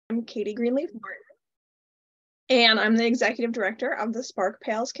I'm Katie Greenleaf Martin, and I'm the Executive Director of the Spark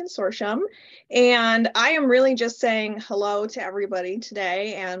Pales Consortium. And I am really just saying hello to everybody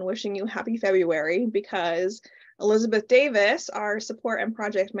today and wishing you happy February, because Elizabeth Davis, our Support and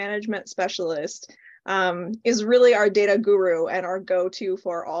Project Management Specialist, is really our data guru and our go-to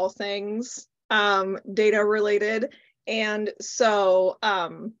for all things data related. And so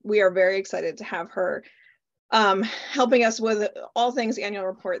we are very excited to have her helping us with all things annual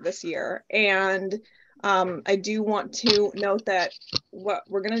report this year. And I do want to note that what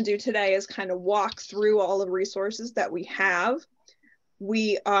we're going to do today is kind of walk through all the resources that we have.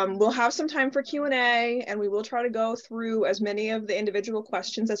 We will have some time for Q&A, and we will try to go through as many of the individual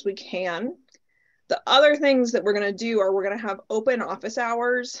questions as we can. The other things that we're going to do are we're going to have open office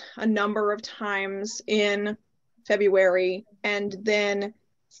hours a number of times in February, and then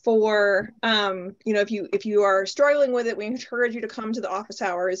for if you are struggling with it, we encourage you to come to the office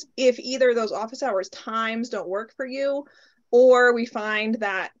hours. If either of those office hours times don't work for you, or we find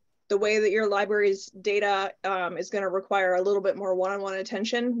that the way that your library's data is going to require a little bit more one-on-one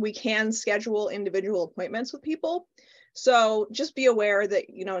attention, we can schedule individual appointments with people. So just be aware that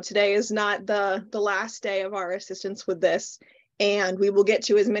today is not the last day of our assistance with this, and we will get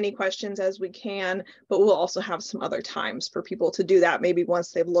to as many questions as we can, but we'll also have some other times for people to do that, maybe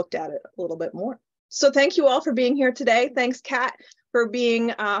once they've looked at it a little bit more. So thank you all for being here today. Thanks, Kat, for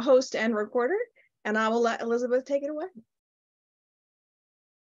being a host and recorder, and I will let Elizabeth take it away.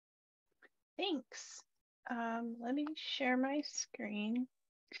 Thanks. Let me share my screen.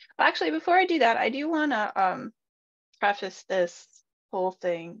 Well, actually, before I do that, I do want to preface this whole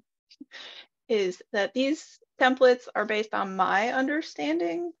thing is that these templates are based on my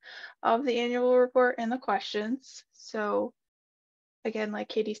understanding of the annual report and the questions. So again, like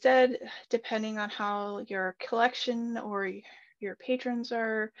Katie said, depending on how your collection or your patrons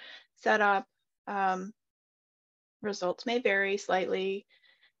are set up, results may vary slightly.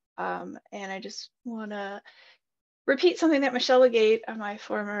 And I just want to repeat something that Michelle Legate, my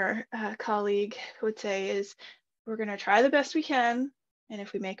former colleague, would say is, we're going to try the best we can, and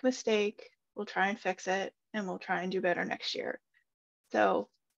if we make a mistake, we'll try and fix it, and we'll try and do better next year. So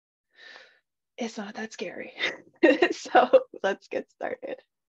it's not that scary. So let's get started.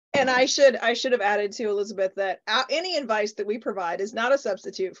 And I should have added to Elizabeth that any advice that we provide is not a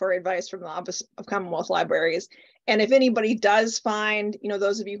substitute for advice from the Office of Commonwealth Libraries. And if anybody does find,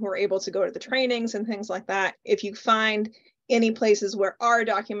 those of you who are able to go to the trainings and things like that, if you find any places where our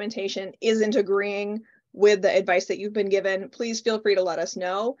documentation isn't agreeing with the advice that you've been given, please feel free to let us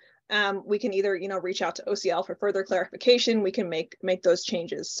know. We can either, reach out to OCL for further clarification. We can make those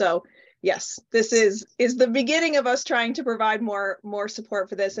changes. So yes, this is the beginning of us trying to provide more support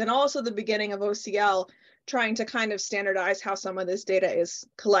for this, and also the beginning of OCL trying to kind of standardize how some of this data is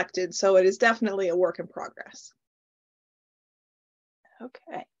collected. So it is definitely a work in progress.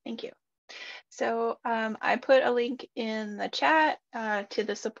 Okay, thank you. So I put a link in the chat to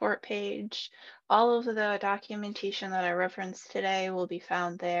the support page. All of the documentation that I referenced today will be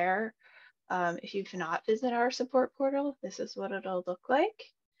found there. If you've not visited our support portal, this is what it'll look like.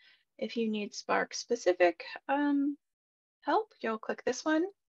 If you need Spark specific help, you'll click this one.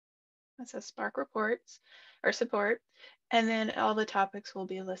 That says Spark Reports or Support. And then all the topics will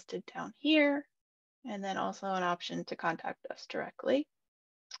be listed down here. And then also an option to contact us directly.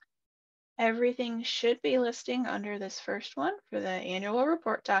 Everything should be listing under this first one for the annual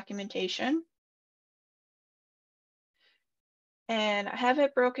report documentation. And I have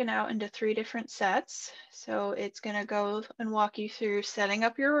it broken out into 3 different sets. So it's going to go and walk you through setting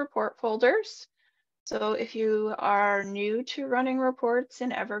up your report folders. So if you are new to running reports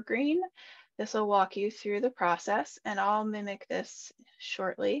in Evergreen, this will walk you through the process, and I'll mimic this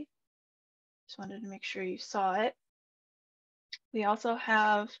shortly. Just wanted to make sure you saw it. We also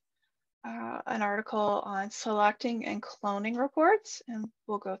have an article on selecting and cloning reports, and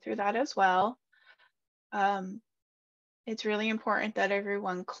we'll go through that as well. It's really important that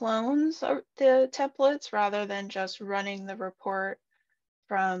everyone clones the templates rather than just running the report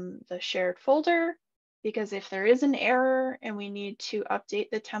from the shared folder, because if there is an error and we need to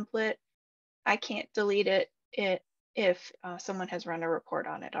update the template, I can't delete it if someone has run a report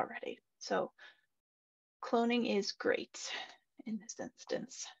on it already. So cloning is great in this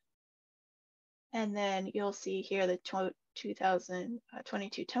instance. And then you'll see here the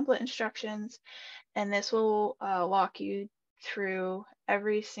 2022 template instructions, and this will walk you through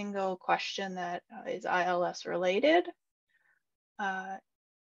every single question that is ILS related.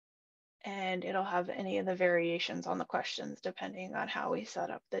 And it'll have any of the variations on the questions depending on how we set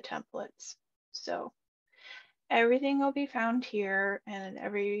up the templates. So everything will be found here, and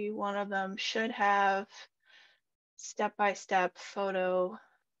every one of them should have step-by-step photo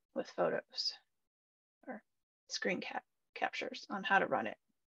with photos or screen captures on how to run it.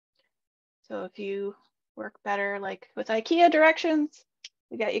 So if you work better like with IKEA directions,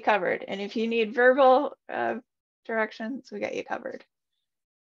 we got you covered. And if you need verbal directions, we got you covered.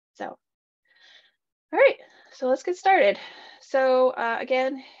 So, all right, so let's get started. So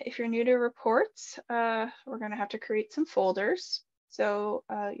again, if you're new to reports, we're gonna have to create some folders. So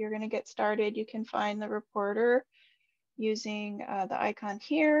you're gonna get started. You can find the reporter using the icon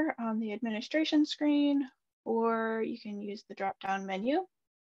here on the administration screen, or you can use the drop-down menu.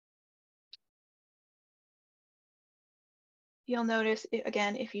 You'll notice,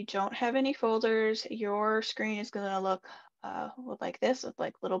 again, if you don't have any folders, your screen is going to look like this, with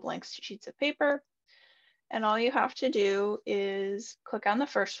like little blank sheets of paper. And all you have to do is click on the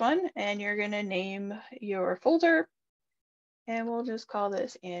first one, and you're going to name your folder. And we'll just call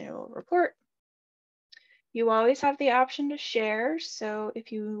this annual report. You always have the option to share. So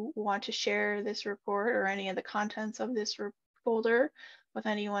if you want to share this report or any of the contents of this folder with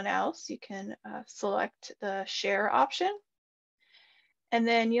anyone else, you can select the share option. And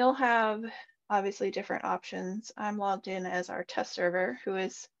then you'll have obviously different options. I'm logged in as our test server, who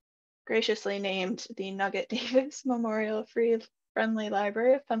is graciously named the Nugget Davis Memorial Free Friendly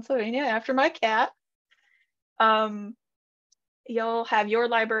Library of Pennsylvania after my cat. You'll have your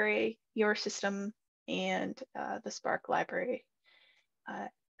library, your system, and the Spark library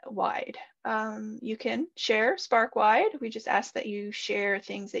wide. You can share Spark wide. We just ask that you share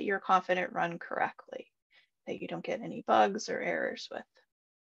things that you're confident run correctly, that you don't get any bugs or errors with.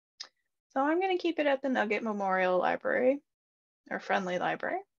 So I'm going to keep it at the Nugget Memorial Library or Friendly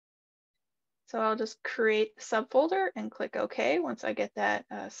Library. So I'll just create the subfolder and click OK once I get that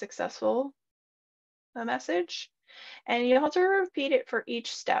successful message. And you'll have to repeat it for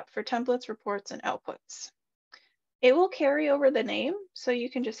each step for templates, reports, and outputs. It will carry over the name, so you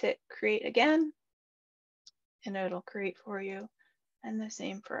can just hit create again, and it'll create for you, and the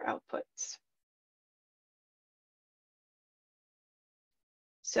same for outputs.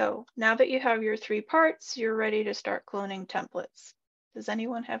 So now that you have your 3 parts, you're ready to start cloning templates. Does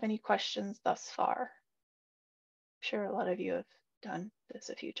anyone have any questions thus far? I'm sure a lot of you have done this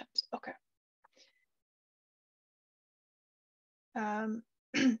a few times. Okay.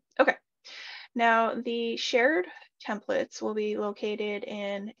 Okay. Now the shared templates will be located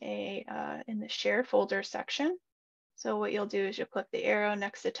in the shared folder section. So what you'll do is you'll click the arrow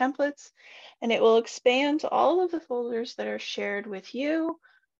next to templates, and it will expand all of the folders that are shared with you,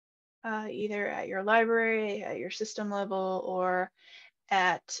 either at your library, at your system level, or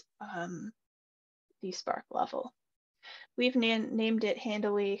at the Spark level. We've named it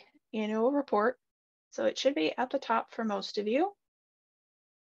handily Annual Report, so it should be at the top for most of you.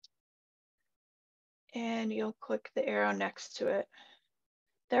 And you'll click the arrow next to it.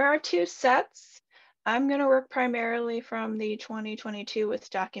 There are 2 sets. I'm going to work primarily from the 2022 with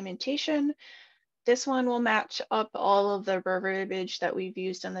documentation. This one will match up all of the verbiage that we've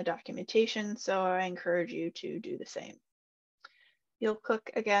used in the documentation, so I encourage you to do the same. You'll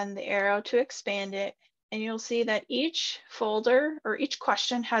click again the arrow to expand it, and you'll see that each folder or each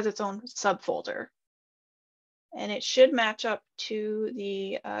question has its own subfolder. And it should match up to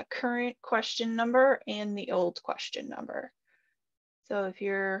the current question number and the old question number. So if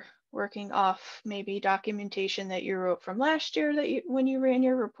you're working off maybe documentation that you wrote from last year that when you ran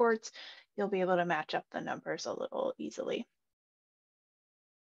your reports, you'll be able to match up the numbers a little easily.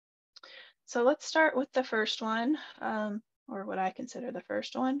 So let's start with the first one, or what I consider the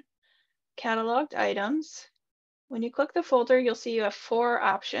first one, cataloged items. When you click the folder, you'll see you have 4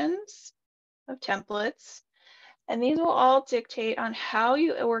 options of templates. And these will all dictate on how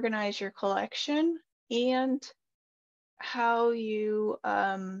you organize your collection and how your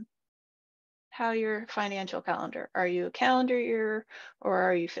financial calendar. Are you a calendar year or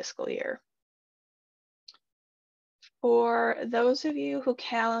are you fiscal year? For those of you who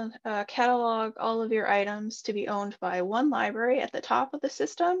catalog all of your items to be owned by one library at the top of the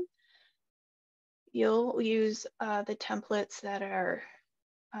system, you'll use the templates that are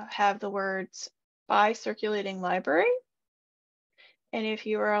have the words by circulating library. And if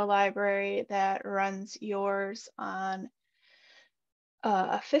you are a library that runs yours on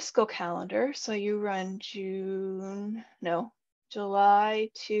a fiscal calendar, so you run July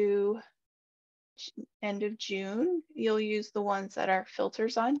to end of June, you'll use the ones that are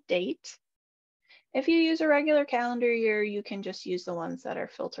filters on date. If you use a regular calendar year, you can just use the ones that are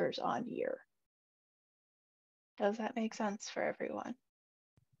filters on year. Does that make sense for everyone?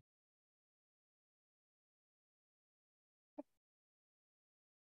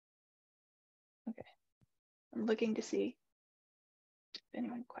 I'm looking to see if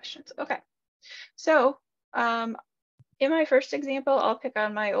anyone questions. Okay, so in my first example, I'll pick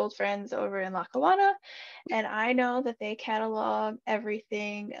on my old friends over in Lackawanna, and I know that they catalog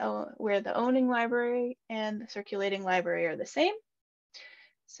everything where the owning library and the circulating library are the same.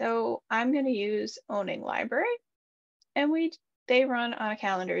 So I'm going to use owning library, and they run on a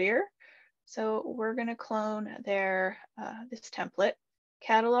calendar year. So we're going to clone their this template,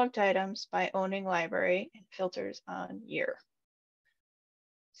 cataloged items by owning library and filters on year.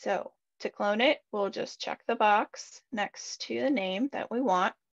 So to clone it, we'll just check the box next to the name that we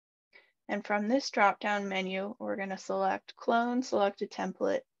want. And from this drop-down menu, we're going to select Clone, select a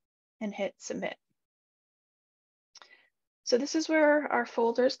template, and hit Submit. So this is where our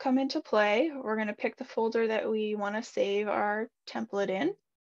folders come into play. We're going to pick the folder that we want to save our template in.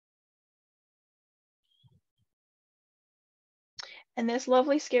 And this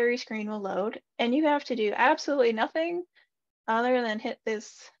lovely scary screen will load. And you have to do absolutely nothing other than hit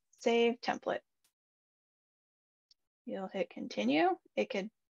this Save Template. You'll hit Continue.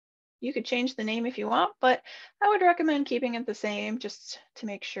 You could change the name if you want, but I would recommend keeping it the same just to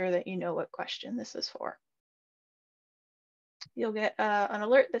make sure that you know what question this is for. You'll get an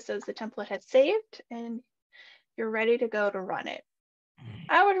alert that says the template has saved and you're ready to go to run it.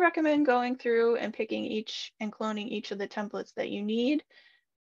 I would recommend going through and picking each and cloning each of the templates that you need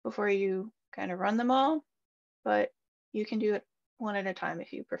before you kind of run them all, but you can do it one at a time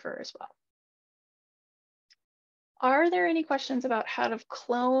if you prefer as well. Are there any questions about how to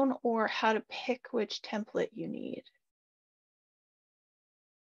clone or how to pick which template you need?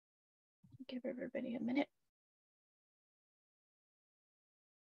 Give everybody a minute.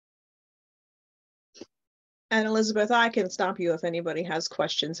 And Elizabeth, I can stop you if anybody has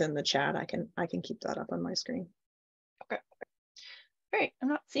questions in the chat. I can keep that up on my screen. Okay. Great. I'm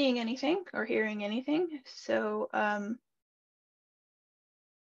not seeing anything or hearing anything. So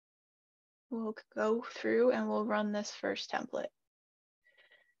we'll go through and we'll run this first template.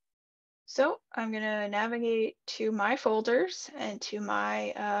 So I'm going to navigate to my folders and to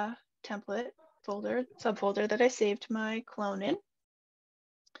my template folder, subfolder that I saved my clone in.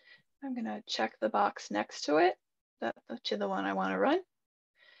 I'm going to check the box next to it, to the one I want to run.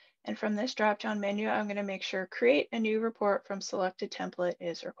 And from this drop-down menu, I'm going to make sure Create a New Report from Selected Template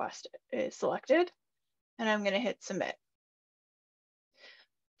is selected, and I'm going to hit Submit.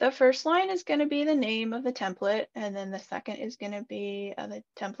 The first line is going to be the name of the template, and then the second is going to be the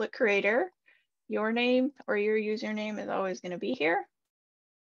template creator. Your name or your username is always going to be here.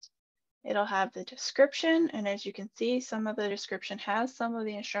 It'll have the description, and as you can see, some of the description has some of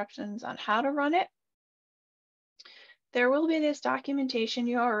the instructions on how to run it. There will be this documentation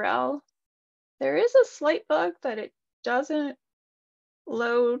URL. There is a slight bug that it doesn't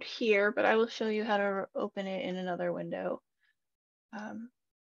load here, but I will show you how to open it in another window in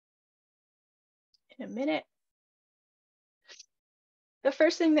a minute. The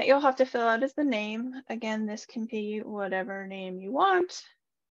first thing that you'll have to fill out is the name. Again, this can be whatever name you want.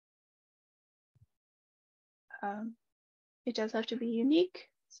 It does have to be unique,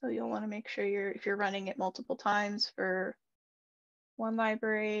 so you'll want to make sure if you're running it multiple times for one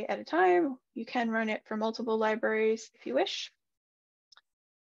library at a time, you can run it for multiple libraries if you wish.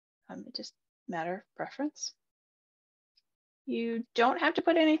 It just matter of preference. You don't have to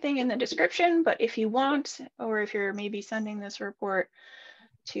put anything in the description, but if you want, or if you're maybe sending this report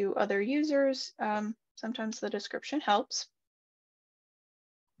to other users, sometimes the description helps.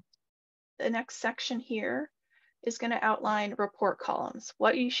 The next section here is going to outline report columns,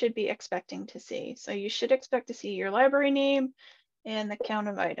 what you should be expecting to see. So you should expect to see your library name and the count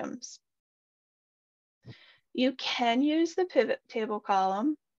of items. You can use the pivot table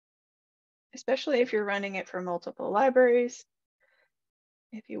column, especially if you're running it for multiple libraries,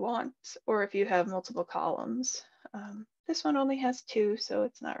 if you want, or if you have multiple columns. This one only has 2, so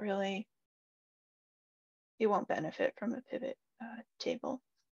it's not really, you won't benefit from a pivot table.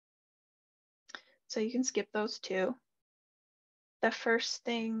 So you can skip those 2. The first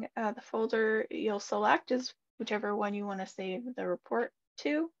thing, the folder you'll select is whichever one you want to save the report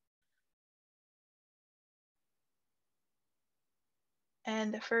to.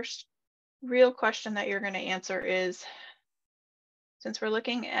 And the first real question that you're going to answer is, since we're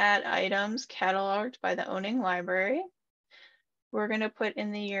looking at items cataloged by the owning library, we're going to put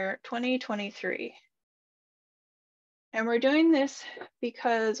in the year 2023. And we're doing this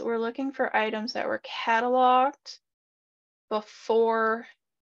because we're looking for items that were cataloged before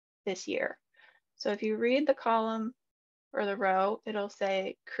this year. So if you read the column or the row, it'll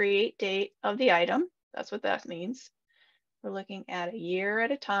say create date of the item. That's what that means. We're looking at a year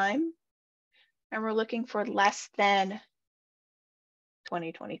at a time. and we're looking for less than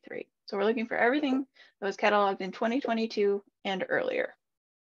 2023. So we're looking for everything that was cataloged in 2022 and earlier.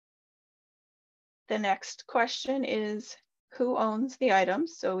 The next question is, who owns the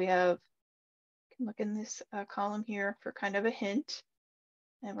items? So we have, you can look in this column here for kind of a hint,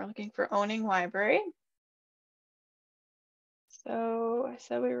 and we're looking for owning library. So I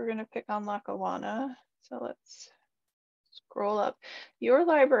said we were going to pick on Lackawanna. So let's scroll up. Your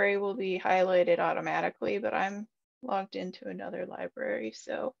library will be highlighted automatically, but I'm logged into another library,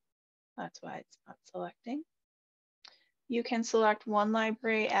 so that's why it's not selecting. You can select one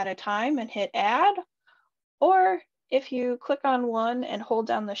library at a time and hit add, or if you click on one and hold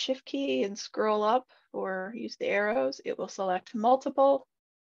down the shift key and scroll up or use the arrows, it will select multiple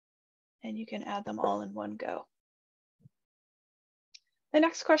and you can add them all in one go. The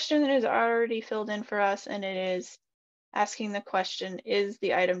next question is already filled in for us, and it is asking the question, is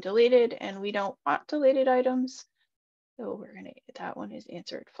the item deleted? And we don't want deleted items, so we're gonna, that one is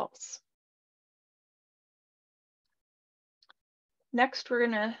answered false. Next, we're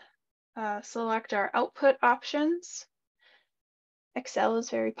gonna select our output options. Excel is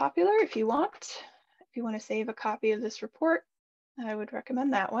very popular if you want to save a copy of this report, I would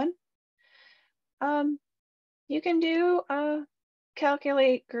recommend that one. You can do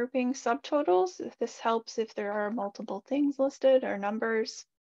calculate grouping subtotals if this helps, if there are multiple things listed or numbers,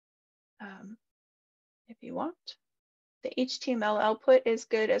 if you want. The HTML output is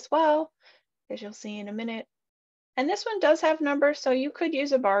good as well, as you'll see in a minute. And this one does have numbers, so you could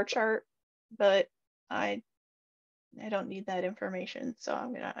use a bar chart, but I don't need that information, so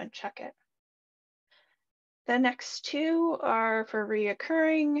I'm gonna uncheck it. The next two are for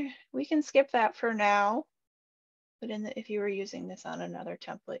reoccurring. We can skip that for now, but if you were using this on another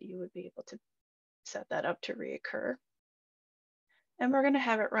template, you would be able to set that up to reoccur. And we're gonna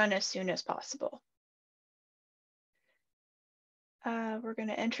have it run as soon as possible. We're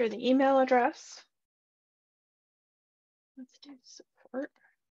gonna enter the email address. Let's do support.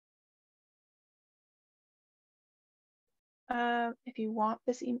 If you want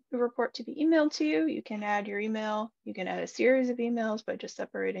this report to be emailed to you, you can add your email. You can add a series of emails by just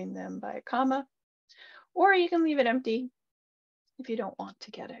separating them by a comma, or you can leave it empty if you don't want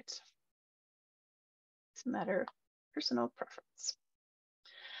to get it. It's a matter of personal preference.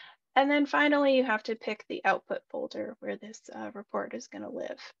 And then finally, you have to pick the output folder where this report is going to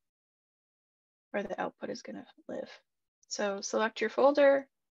live, where the output is going to live. So select your folder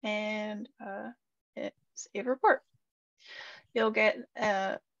and hit save report. You'll get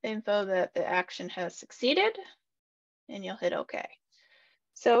info that the action has succeeded, and you'll hit OK.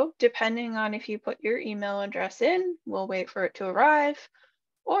 So depending on if you put your email address in, we'll wait for it to arrive.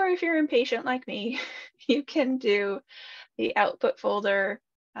 Or if you're impatient like me, you can do the output folder,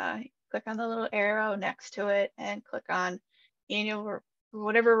 click on the little arrow next to it and click on annual,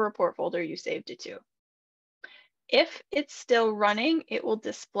 whatever report folder you saved it to. If it's still running, it will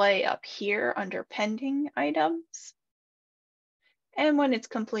display up here under pending items. And when it's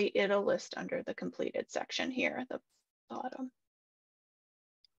complete, it'll list under the completed section here at the bottom.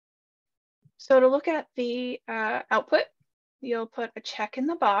 So to look at the output, you'll put a check in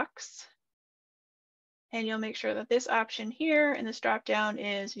the box and you'll make sure that this option here in this dropdown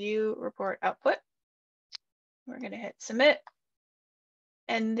is view report output. We're gonna hit submit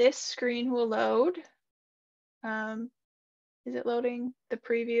and this screen will load. Is it loading the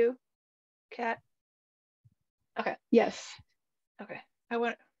preview, Kat? Okay. Yes. Okay.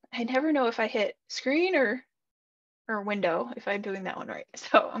 I never know if I hit screen or window if I'm doing that one right.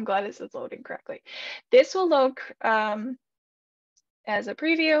 So I'm glad it says loading correctly. This will load as a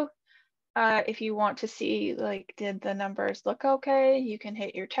preview. If you want to see, like, did the numbers look okay, you can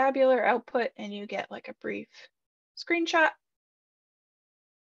hit your tabular output and you get like a brief screenshot.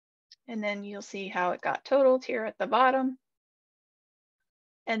 And then you'll see how it got totaled here at the bottom.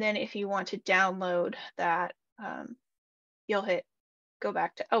 And then if you want to download that, you'll hit go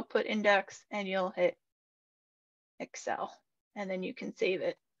back to output index and you'll hit Excel. And then you can save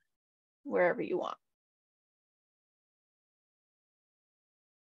it wherever you want.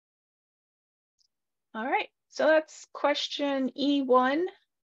 All right, so that's question E1,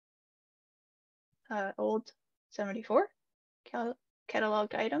 old 74,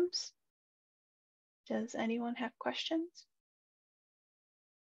 cataloged items. Does anyone have questions?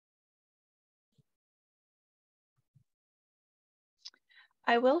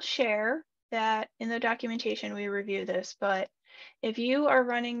 I will share that in the documentation we review this, but if you are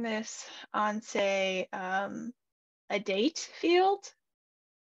running this on, say, a date field,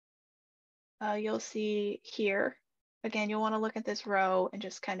 you'll see here again, you'll want to look at this row and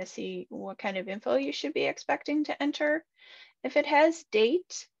just kind of see what kind of info you should be expecting to enter. If it has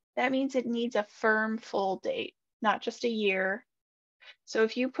date, that means it needs a firm full date, not just a year. So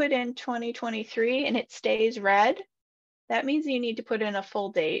if you put in 2023 and it stays red, that means you need to put in a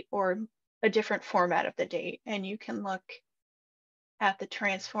full date or a different format of the date. And you can look at the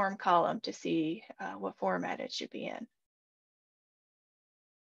transform column to see what format it should be in.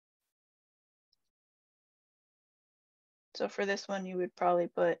 So for this one, you would probably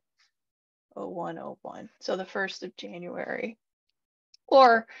put 0101, so the 1st of January.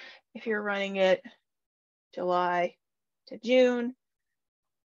 Or if you're running it July to June,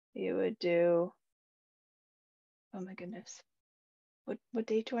 you would do, oh my goodness, what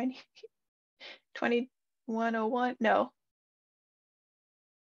date do I need? 2101? No.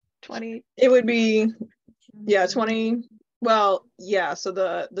 20. It would be, yeah, 20. Well, yeah. So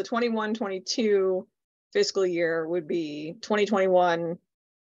the 21-22 fiscal year would be 2021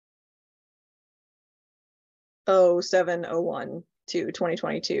 0701 to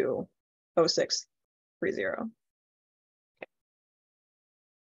 2022 0630.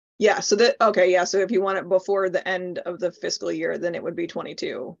 Yeah, so that, okay, yeah, so if you want it before the end of the fiscal year, then it would be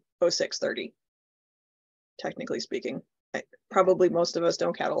 22-0630, technically speaking. Probably most of us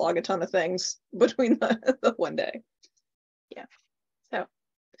don't catalog a ton of things between the one day. Yeah,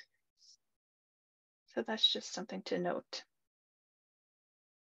 so that's just something to note.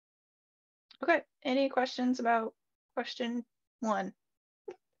 Okay, any questions about question 1?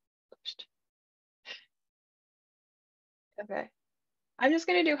 Okay, I'm just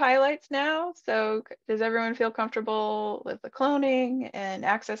going to do highlights now. So does everyone feel comfortable with the cloning and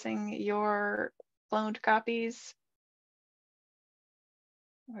accessing your cloned copies?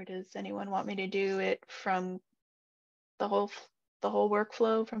 Or does anyone want me to do it from the whole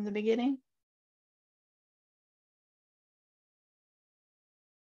workflow from the beginning?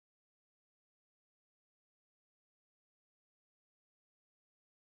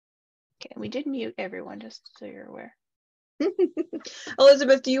 Okay, we did mute everyone, just so you're aware.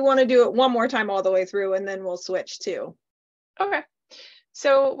 Elizabeth, do you want to do it one more time all the way through and then we'll switch too? Okay,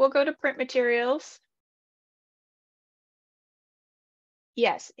 so we'll go to print materials.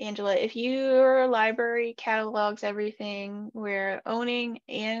 Yes, Angela, if your library catalogs everything where owning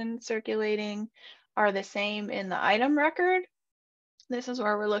and circulating are the same in the item record, this is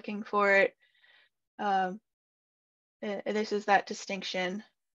where we're looking for it. This is that distinction,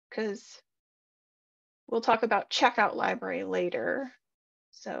 because we'll talk about checkout library later.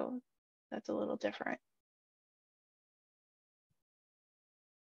 So that's a little different.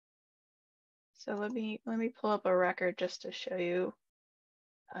 So let me pull up a record just to show you.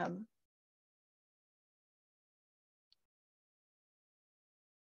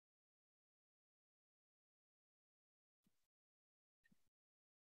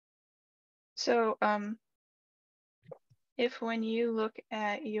 So if when you look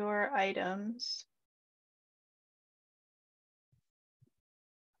at your items,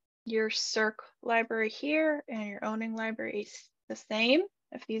 your circ library here and your owning library is the same,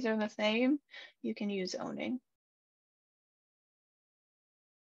 if these are the same, you can use owning.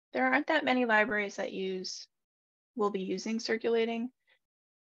 There aren't that many libraries that will be using circulating,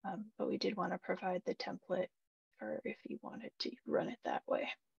 but we did want to provide the template for if you wanted to run it that way.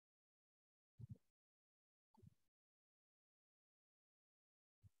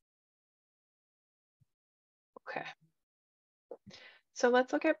 Okay. So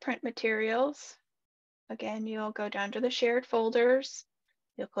let's look at print materials. Again, you'll go down to the shared folders.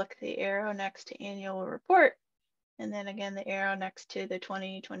 You'll click the arrow next to annual report. And then again, the arrow next to the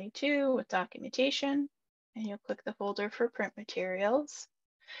 2022 with documentation. And you'll click the folder for print materials.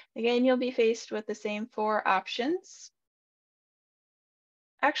 Again, you'll be faced with the same 4 options.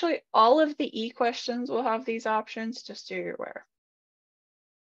 Actually, all of the E questions will have these options, just so you're aware.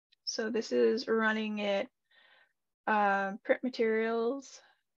 So this is running it, print materials.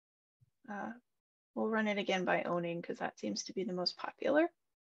 We'll run it again by owning because that seems to be the most popular.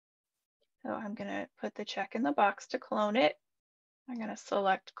 So I'm gonna put the check in the box to clone it. I'm gonna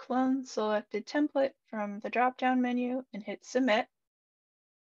select clone selected template from the drop-down menu and hit submit.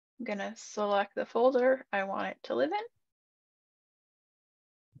 I'm gonna select the folder I want it to live in.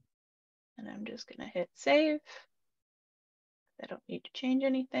 And I'm just gonna hit save. I don't need to change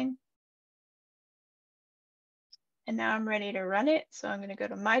anything. And now I'm ready to run it. So I'm gonna go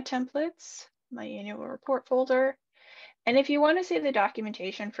to my templates, my annual report folder. And if you want to see the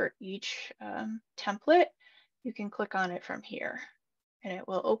documentation for each template, you can click on it from here. And it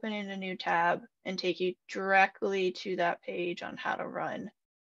will open in a new tab and take you directly to that page on how to run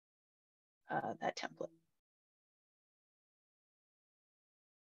that template.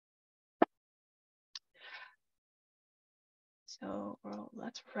 So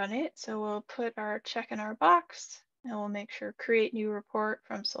let's run it. So we'll put our check in our box and we'll make sure create new report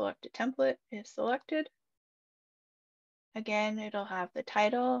from selected template is selected. Again, it'll have the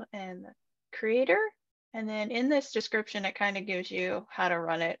title and the creator. And then in this description, it kind of gives you how to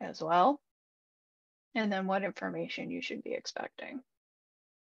run it as well. And then what information you should be expecting.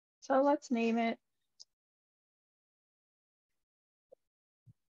 So let's name it.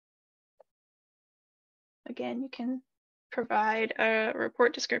 Again, you can provide a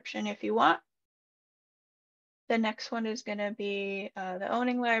report description if you want. The next one is going to be the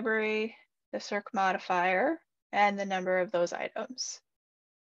owning library, the circ modifier, and the number of those items.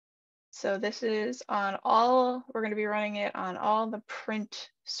 So this is on all, we're going to be running it on all the print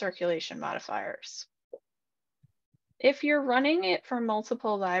circulation modifiers. If you're running it for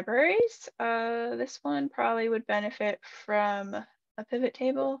multiple libraries, this one probably would benefit from a pivot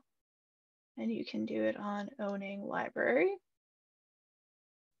table, and you can do it on owning library.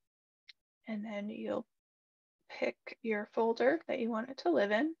 And then you'll pick your folder that you want it to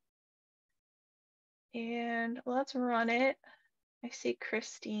live in. And let's run it. I see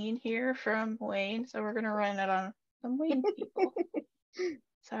Christine here from Wayne, so we're going to run it on some Wayne people.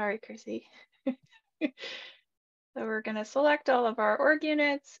 Sorry, Chrissy. So we're going to select all of our org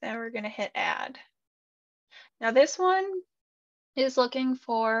units and we're going to hit add. Now this one is looking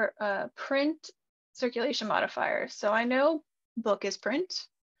for print circulation modifiers. So I know book is print.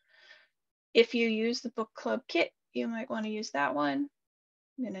 If you use the book club kit, you might want to use that one.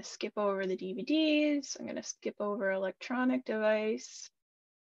 I'm going to skip over the DVDs. I'm going to skip over electronic device.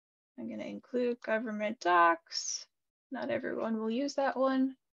 I'm going to include government docs. Not everyone will use that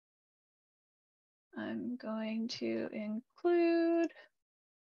one. I'm going to include,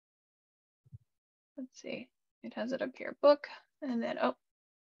 let's see, it has it up here, book, and then, oh,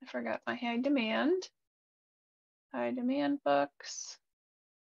 I forgot my high demand books.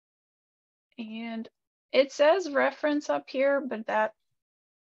 And it says reference up here, but that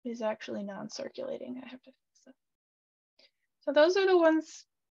is actually non-circulating. I have to fix that. So those are the ones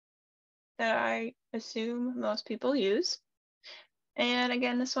that I assume most people use. And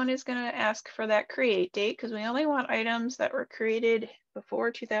again, this one is going to ask for that create date because we only want items that were created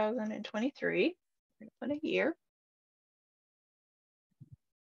before 2023. We're going to put a year.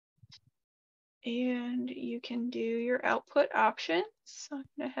 And you can do your output options. So I'm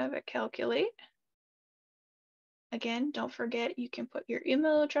going to have it calculate. Again, don't forget you can put your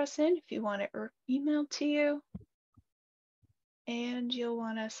email address in if you want it emailed to you. And you'll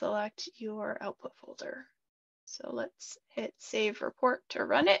want to select your output folder. So let's hit save report to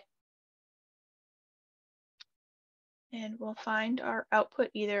run it. And we'll find our output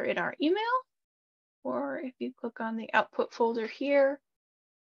either in our email or if you click on the output folder here,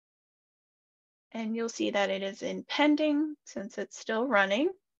 and you'll see that it is in pending since it's still running.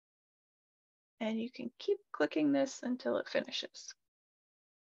 And you can keep clicking this until it finishes.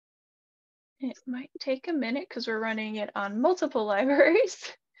 It might take a minute because we're running it on multiple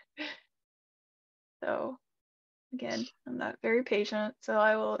libraries. So again, I'm not very patient, so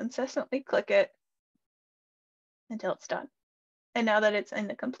I will incessantly click it until it's done. And now that it's in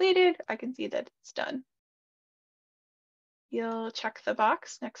the completed, I can see that it's done. You'll check the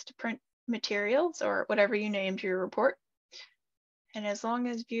box next to print materials or whatever you named your report. And as long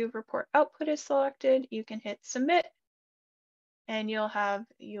as view report output is selected, you can hit submit and you'll have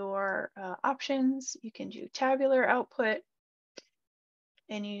your options. You can do tabular output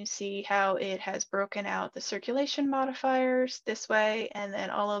and you see how it has broken out the circulation modifiers this way and then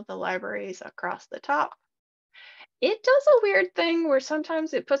all of the libraries across the top. It does a weird thing where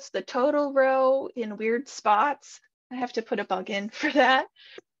sometimes it puts the total row in weird spots. I have to put a bug in for that.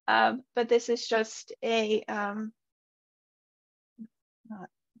 But this is just a, not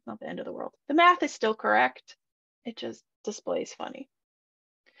the end of the world. The math is still correct. It just displays funny.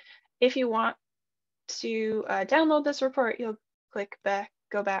 If you want to download this report, you'll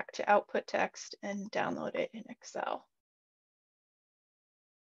go back to output text and download it in Excel.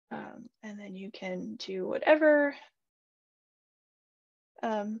 And then you can do whatever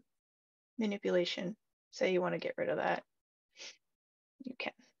manipulation. Say you want to get rid of that, you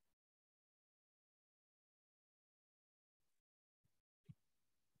can.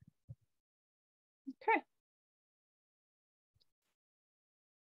 Okay.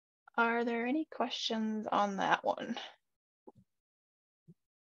 Are there any questions on that one?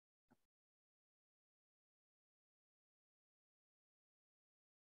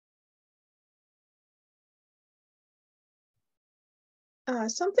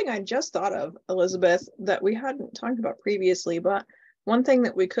 Something I just thought of, Elizabeth, that we hadn't talked about previously, but one thing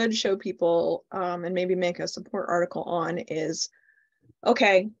that we could show people and maybe make a support article on is,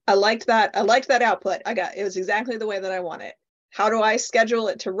 okay, I liked that output. It was exactly the way that I want it. How do I schedule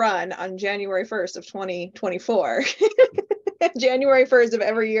it to run on January 1st of 2024? January 1st of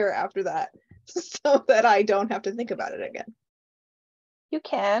every year after that, so that I don't have to think about it again. You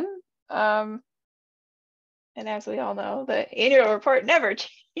can. And as we all know, the annual report never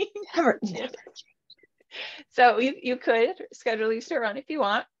changes. Never. So you could schedule these to run if you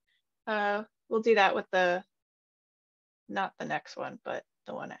want. We'll do that with not the next one, but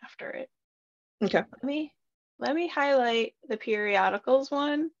the one after it. Okay. Let me highlight the periodicals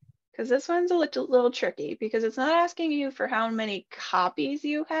one, because this one's a little tricky, because it's not asking you for how many copies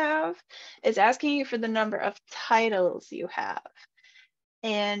you have. It's asking you for the number of titles you have.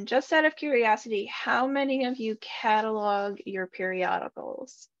 And just out of curiosity, how many of you catalog your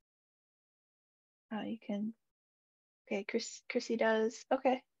periodicals? You can, okay, Chrissy does,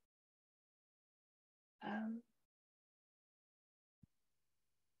 okay.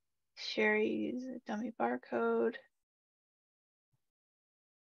 Sherry uses a dummy barcode.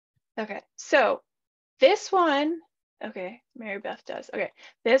 Okay, so this one, okay, Mary Beth does. Okay,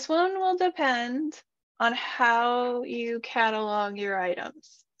 this one will depend on how you catalog your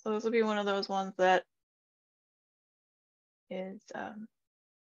items. So this will be one of those ones that is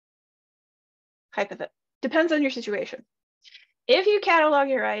hypothetical. Depends on your situation. If you catalog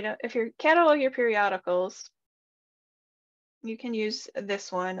your periodicals, you can use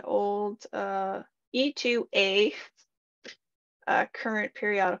this one, old E2A current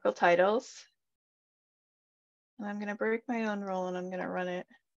periodical titles. And I'm going to break my own rule and I'm going to run it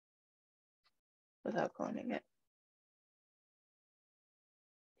without cloning it.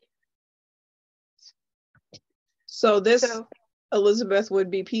 So Elizabeth,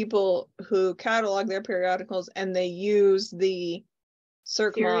 would be people who catalog their periodicals and they use the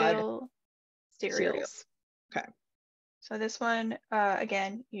serials. Okay. So this one,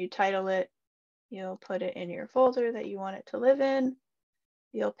 again, you title it, you'll put it in your folder that you want it to live in.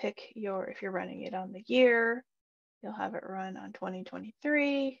 You'll pick if you're running it on the year, you'll have it run on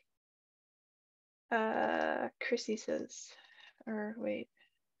 2023. Chrissy says, or wait,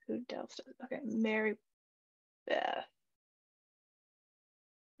 who else does? Okay, Mary Beth.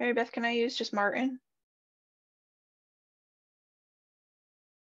 Mary Beth, can I use just Martin?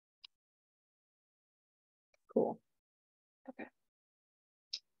 Cool. Okay.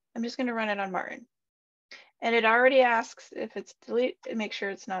 I'm just going to run it on Martin. And it already asks if it's deleted, make sure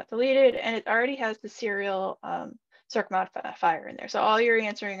it's not deleted, and it already has the serial circ modifier in there. So all you're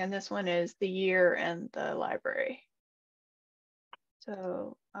answering on this one is the year and the library.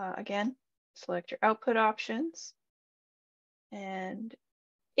 So again, select your output options. And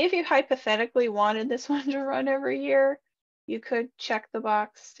if you hypothetically wanted this one to run every year, you could check the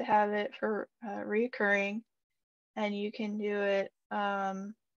box to have it for reoccurring, and you can do it.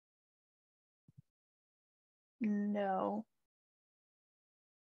 No.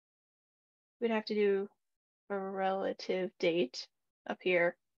 We'd have to do a relative date up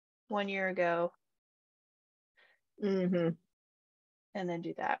here, 1 year ago. Mm-hmm. And then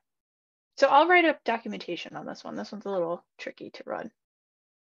do that. So I'll write up documentation on this one. This one's a little tricky to run.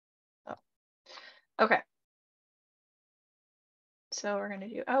 Oh. Okay. So we're going to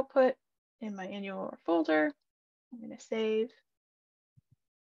do output in my annual folder. I'm going to save.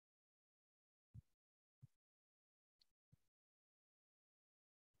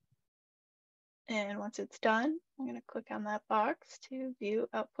 And once it's done, I'm going to click on that box to view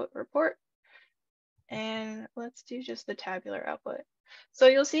output report. And let's do just the tabular output. So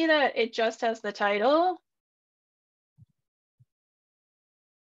you'll see that it just has the title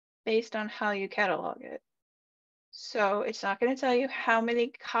based on how you catalog it. So it's not going to tell you how many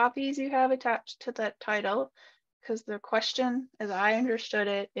copies you have attached to that title, because the question, as I understood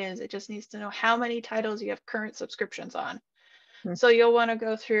it, is it just needs to know how many titles you have current subscriptions on. So you'll want to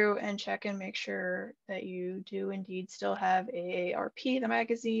go through and check and make sure that you do indeed still have AARP, the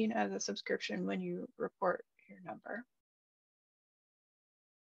magazine, as a subscription when you report your number.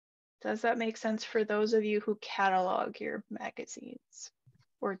 Does that make sense for those of you who catalog your magazines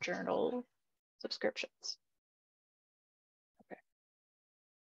or journal subscriptions? Okay.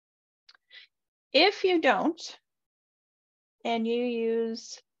 If you don't, and you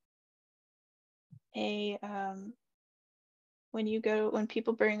use when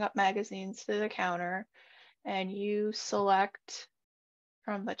people bring up magazines to the counter and you select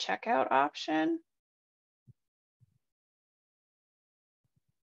from the checkout option,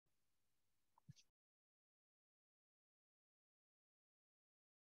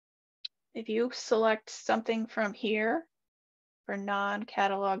 if you select something from here, for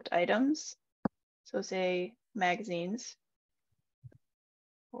non-cataloged items. So say magazines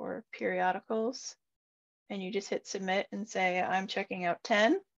or periodicals, and you just hit submit and say, I'm checking out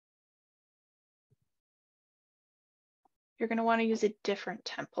 10. You're going to want to use a different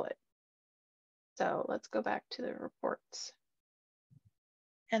template. So let's go back to the reports.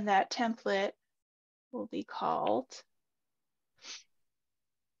 And that template will be called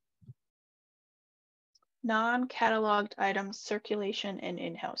non-cataloged items circulation and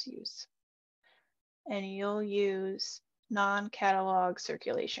in-house use. And you'll use non-catalog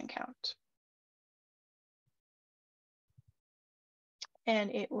circulation count.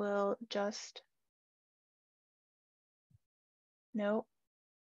 And it will just, nope.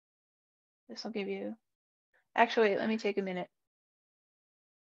 This will give you, actually, wait, let me take a minute.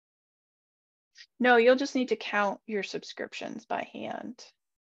 No, you'll just need to count your subscriptions by hand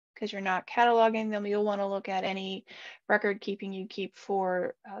because you're not cataloging them. You'll want to look at any record keeping you keep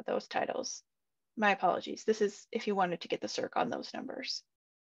for those titles. My apologies. This is if you wanted to get the circ on those numbers.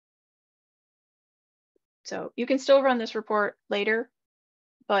 So you can still run this report later,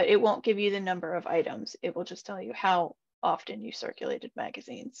 but it won't give you the number of items. It will just tell you how often you circulated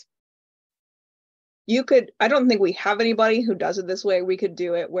magazines. You could, I don't think we have anybody who does it this way. We could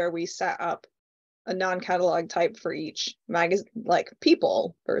do it where we set up a non-catalog type for each magazine, like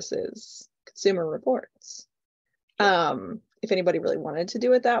people versus consumer reports. If anybody really wanted to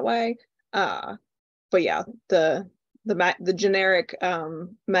do it that way. But yeah, the generic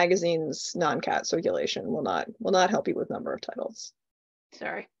magazines non-cat circulation will not help you with number of titles.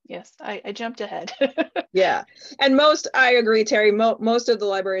 Sorry, yes, I jumped ahead. Yeah, and I agree, Terry, most of the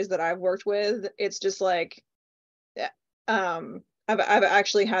libraries that I've worked with, it's just like, I've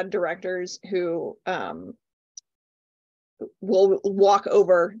actually had directors who will walk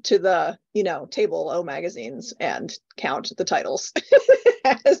over to the table O magazines and count the titles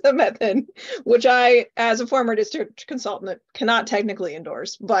as a method, which I, as a former district consultant, cannot technically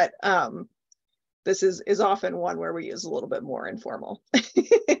endorse, but this is often one where we use a little bit more informal.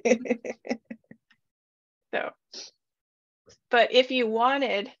 So, but if you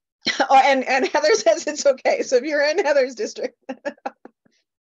wanted, oh, and Heather says it's okay. So if you're in Heather's district,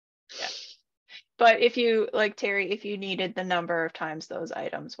 yeah. But if you, like Terry, if you needed the number of times those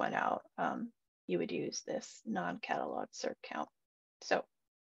items went out, you would use this non-catalog circ count. So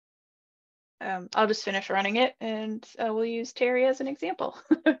I'll just finish running it and we'll use Terry as an example.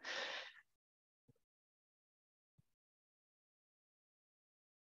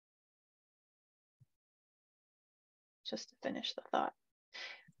 Just to finish the thought.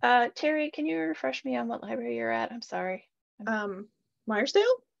 Terry, can you refresh me on what library you're at? I'm sorry. Myersdale?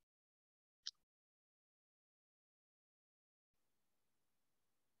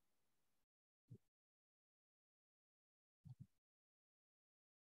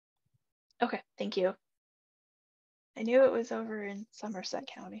 Okay, thank you. I knew it was over in Somerset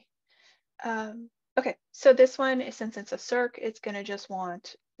County. Okay, so this one, since it's a circ, it's gonna just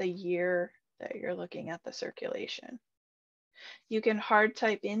want the year that you're looking at the circulation. You can hard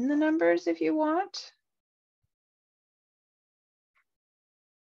type in the numbers if you want.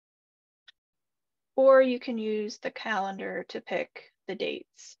 Or you can use the calendar to pick the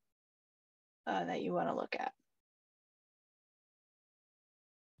dates that you want to look at.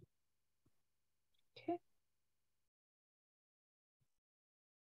 Okay.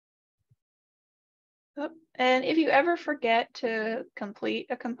 Oh, and if you ever forget to complete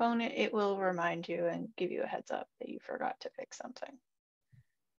a component, it will remind you and give you a heads up that you forgot to pick something.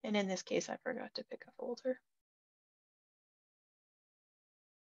 And in this case, I forgot to pick a folder.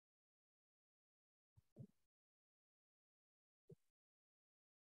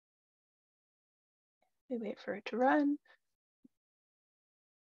 We wait for it to run.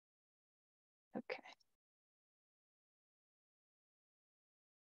 Okay.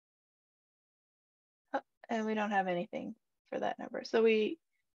 Oh, and we don't have anything for that number. So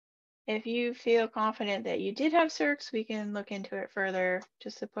if you feel confident that you did have circs, we can look into it further,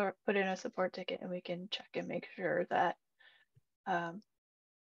 just put in a support ticket and we can check and make sure that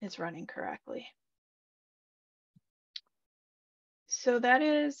it's running correctly. So that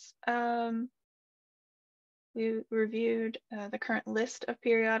is, we reviewed the current list of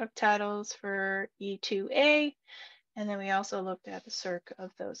periodic titles for E2A, and then we also looked at the circ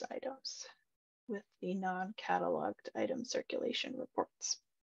of those items with the non-cataloged item circulation reports.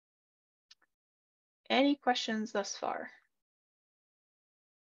 Any questions thus far?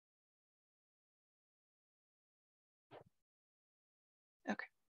 Okay.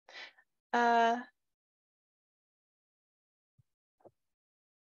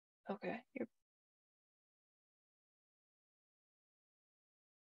 Okay,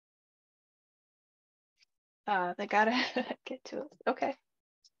 They gotta get to it. Okay.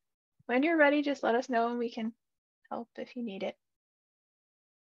 When you're ready, just let us know and we can help if you need it.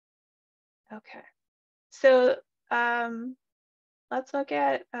 Okay. So let's look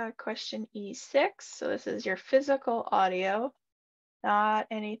at question E6. So this is your physical audio, not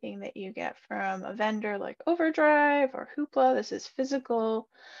anything that you get from a vendor like Overdrive or Hoopla. This is physical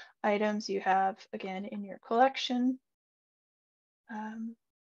items you have, again, in your collection. I'm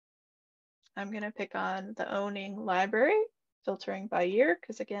going to pick on the owning library, filtering by year,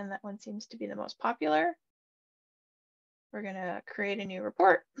 because again, that one seems to be the most popular. We're going to create a new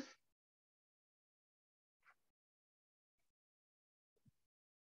report.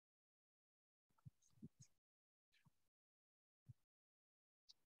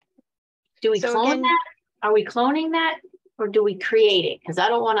 Do we clone that? Are we cloning that, or do we create it? Because I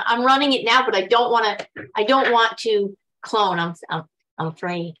don't want to. I'm running it now, but I don't want to. I don't want to clone. I'm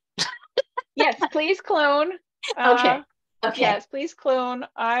afraid. Yes, please clone. Okay. Okay. Yes, please clone.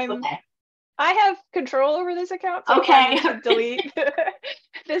 Okay. I have control over this account, so okay. if I need to delete,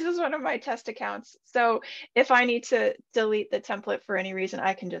 this is one of my test accounts. So if I need to delete the template for any reason,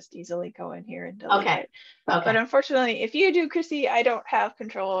 I can just easily go in here and delete it. Okay. But unfortunately, if you do, Chrissy, I don't have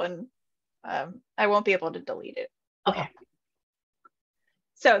control and I won't be able to delete it. Okay.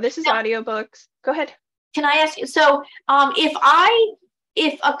 So this is audiobooks. Go ahead. Can I ask you? So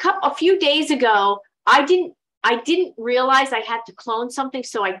if a few days ago, I didn't realize I had to clone something,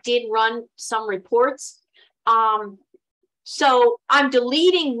 so I did run some reports. So I'm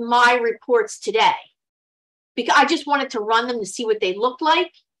deleting my reports today because I just wanted to run them to see what they look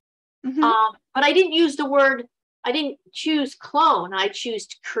like. Mm-hmm. But I didn't use the word, I didn't choose clone, I choose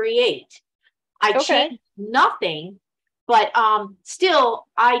to create. I changed nothing, but still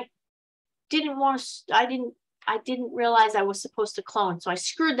I didn't realize I was supposed to clone, so I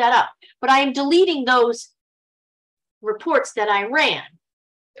screwed that up. But I am deleting those reports that I ran.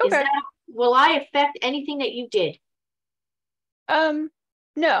 Okay. Will I affect anything that you did?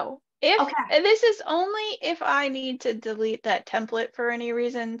 No. This is only if I need to delete that template for any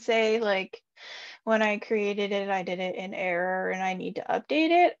reason, say like when I created it, I did it in error and I need to update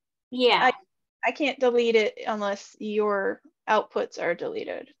it. Yeah. I can't delete it unless your outputs are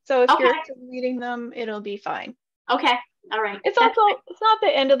deleted. So if you're deleting them, it'll be fine. Okay. All right. It's not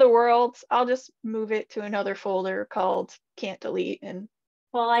the end of the world. I'll just move it to another folder called can't delete. And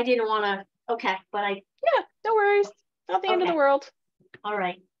well, I didn't want to. Okay, but yeah, no worries. Not the end of the world. All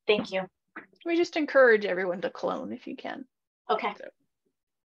right. Thank you. We just encourage everyone to clone if you can. Okay.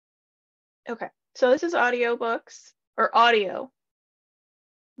 Okay. So this is audiobooks or audio,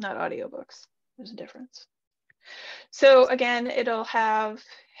 not audiobooks. There's a difference. So again, it'll have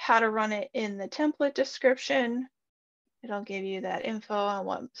how to run it in the template description. It'll give you that info on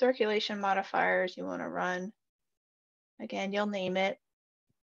what circulation modifiers you want to run. Again, you'll name it.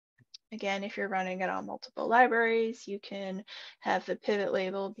 Again, if you're running it on multiple libraries, you can have the pivot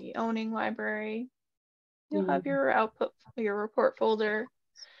label be owning library. You'll have your output, your report folder,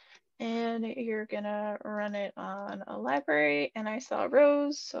 and you're gonna run it on a library. And I saw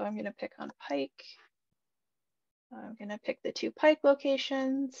Rose, so I'm gonna pick on Pike. I'm gonna pick the 2 Pike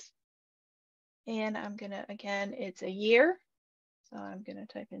locations. And I'm gonna, again, it's a year. So I'm gonna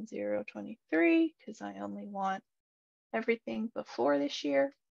type in 023 because I only want everything before this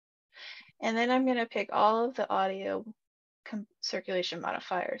year. And then I'm gonna pick all of the audio circulation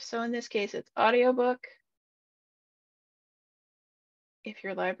modifiers. So in this case, it's audiobook. If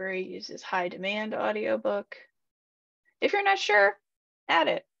your library uses high demand audiobook. If you're not sure, add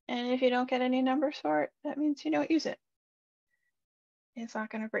it. And if you don't get any numbers for it, that means you don't use it. It's not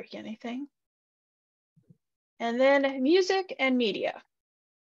gonna break anything. And then music and media.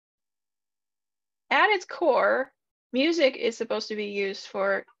 At its core, music is supposed to be used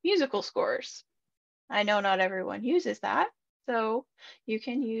for musical scores. I know not everyone uses that, so you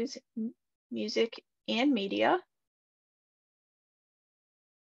can use music and media.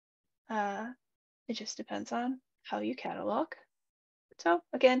 It just depends on how you catalog. So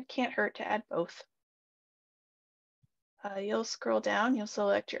again, can't hurt to add both. You'll scroll down, you'll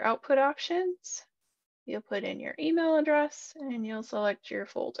select your output options, you'll put in your email address, and you'll select your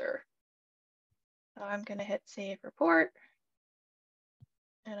folder. So I'm gonna hit Save Report,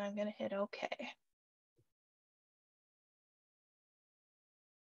 and I'm gonna hit OK.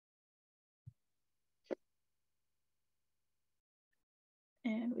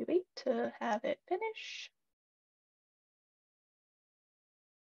 And we wait to have it finish.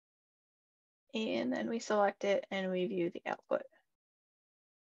 And then we select it and we view the output.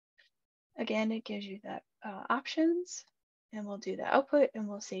 Again, it gives you that options, and we'll do the output and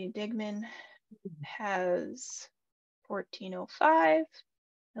we'll see Digman has 1405.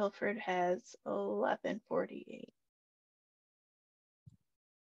 Milford has 1148.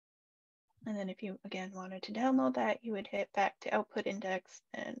 And then if you, again, wanted to download that, you would hit back to output index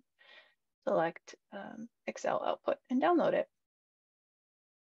and select Excel output and download it.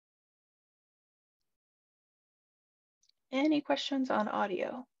 Any questions on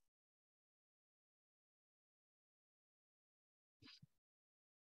audio?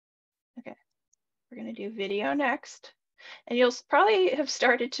 Okay, we're gonna do video next. And you'll probably have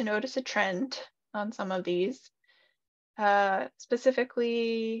started to notice a trend on some of these,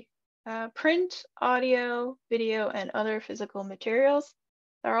 specifically print, audio, video, and other physical materials.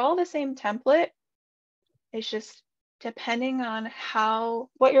 They're all the same template. It's just depending on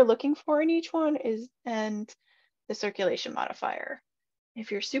what you're looking for in each one and the circulation modifier.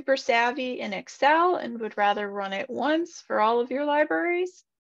 If you're super savvy in Excel and would rather run it once for all of your libraries,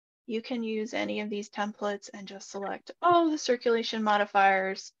 you can use any of these templates and just select all the circulation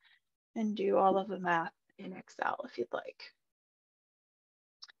modifiers and do all of the math in Excel if you'd like.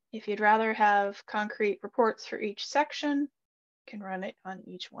 If you'd rather have concrete reports for each section, you can run it on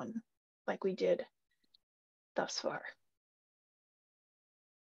each one like we did thus far.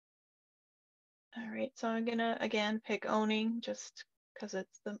 All right, so I'm gonna, again, pick owning just because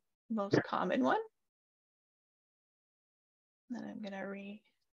it's the most common one. And then I'm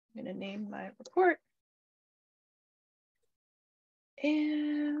gonna name my report.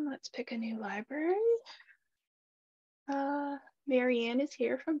 And let's pick a new library. Marianne is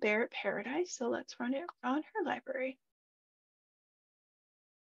here from Barrett Paradise, so let's run it on her library.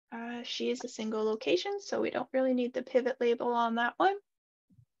 She is a single location, so we don't really need the pivot label on that one.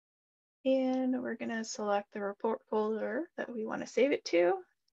 And we're gonna select the report folder that we want to save it to.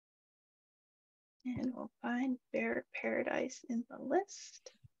 And we'll find Barrett Paradise in the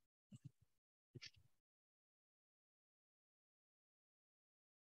list.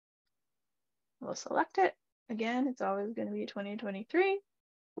 We'll select it. Again, it's always going to be 2023.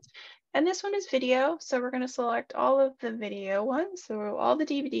 And this one is video, so we're going to select all of the video ones. So all the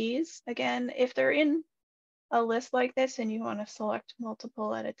DVDs. Again, if they're in a list like this and you want to select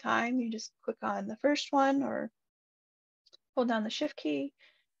multiple at a time, you just click on the first one or hold down the shift key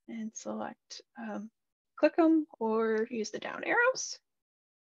and select, click them or use the down arrows.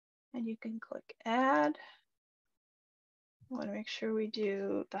 And you can click add. I want to make sure we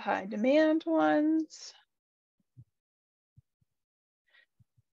do the high demand ones.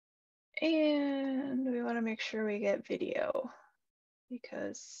 And we want to make sure we get video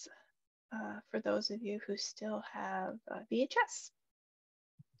because for those of you who still have VHS.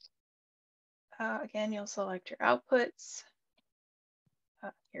 Again, you'll select your outputs,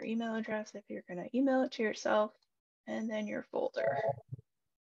 your email address if you're going to email it to yourself, and then your folder.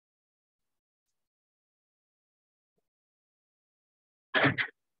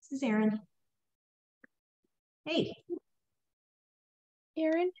 This is Erin. Hey.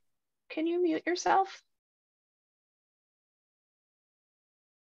 Erin, can you mute yourself?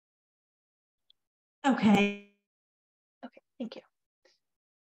 Okay. Okay, thank you.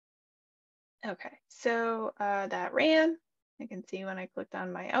 Okay, so that ran. I can see when I clicked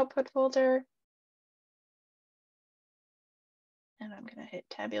on my output folder. And I'm going to hit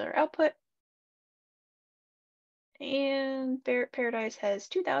tabular output. And Barrett Paradise has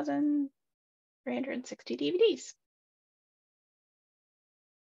 2,360 DVDs.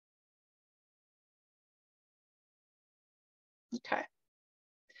 Okay.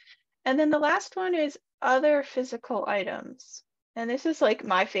 And then the last one is other physical items. And this is like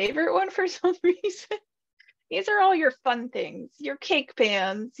my favorite one for some reason. These are all your fun things, your cake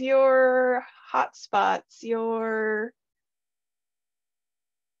pans, your hot spots, your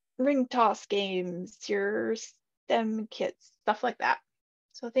ring toss games, your STEM kits, stuff like that.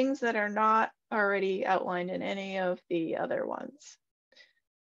 So things that are not already outlined in any of the other ones.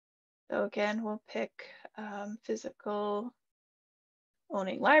 So again, we'll pick physical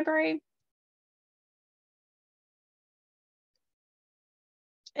owning library.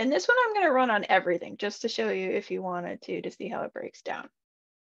 And this one I'm going to run on everything just to show you if you wanted to see how it breaks down.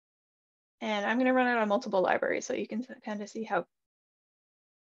 And I'm going to run it on multiple libraries so you can kind of see how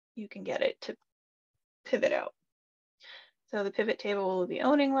you can get it to pivot out. So the pivot table will be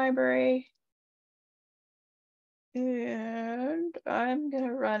owning library. And I'm going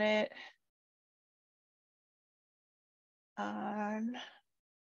to run it on,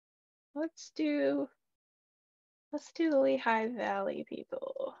 let's do the Lehigh Valley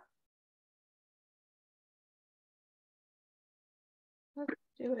people. Let's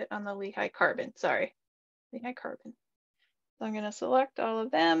do it on the Lehigh Carbon, sorry, Lehigh Carbon. So I'm going to select all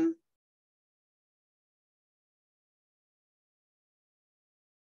of them.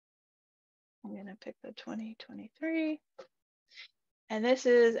 I'm gonna pick the 2023. And this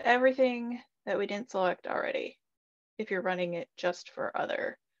is everything that we didn't select already, if you're running it just for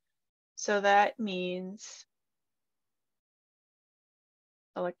other. So that means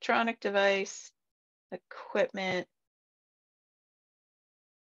electronic device, equipment,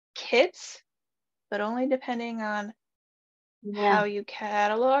 kits, but only depending on how you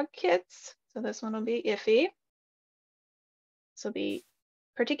catalog kits. So this one will be iffy. This will be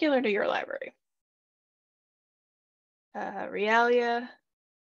particular to your library. Realia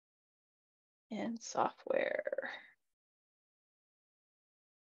and software.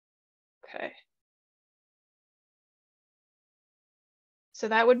 Okay. So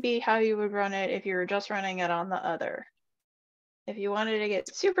that would be how you would run it if you were just running it on the other. If you wanted to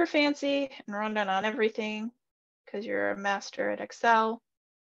get super fancy and run it on everything, because you're a master at Excel,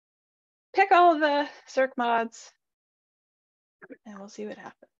 pick all of the circ mods and we'll see what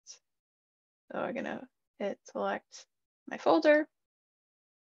happens. So I'm gonna hit select my folder.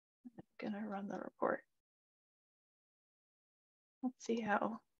 I'm gonna run the report. Let's see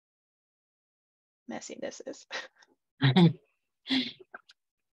how messy this is.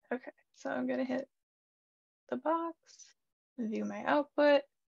 Okay, so I'm gonna hit the box, view my output.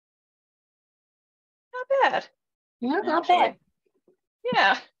 Not bad. Yeah, not bad.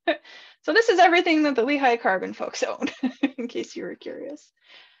 Yeah. So this is everything that the Lehigh Carbon folks own, in case you were curious.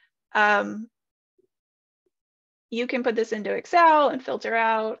 You can put this into Excel and filter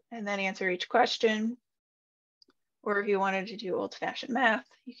out and then answer each question. Or if you wanted to do old-fashioned math,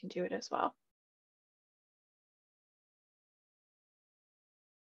 you can do it as well.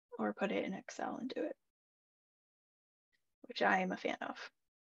 Or put it in Excel and do it, which I am a fan of.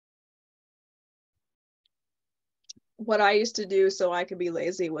 What I used to do so I could be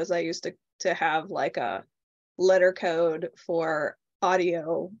lazy was I used to have like a letter code for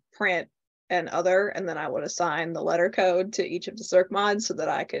audio, print, and other, and then I would assign the letter code to each of the circ mods so that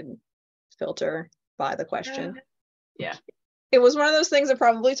I could filter by the question. Yeah. It was one of those things that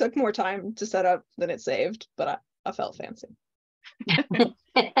probably took more time to set up than it saved, but I felt fancy.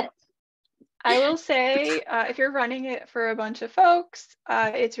 I will say, if you're running it for a bunch of folks,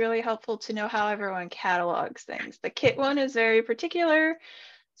 it's really helpful to know how everyone catalogs things. The kit one is very particular.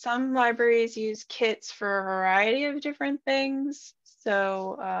 Some libraries use kits for a variety of different things.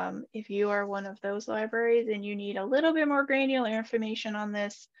 So if you are one of those libraries and you need a little bit more granular information on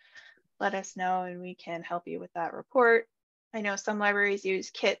this, let us know and we can help you with that report. I know some libraries use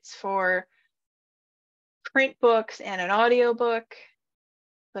kits for print books and an audio book,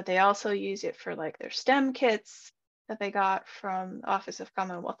 but they also use it for like their STEM kits that they got from the Office of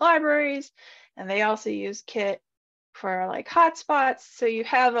Commonwealth Libraries. And they also use kit for like hotspots. So you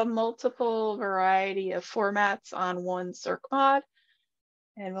have a multiple variety of formats on one circ mod.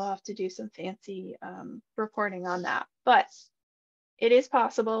 And we'll have to do some fancy reporting on that. But it is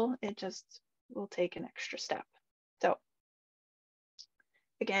possible. It just will take an extra step. So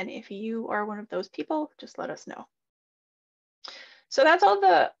again, if you are one of those people, just let us know. So that's all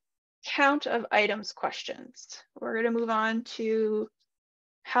the count of items questions. We're going to move on to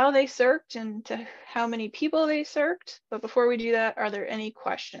how they circed and to how many people they circed. But before we do that, are there any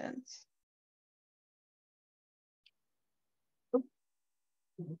questions?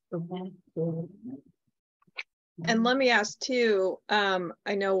 And let me ask too,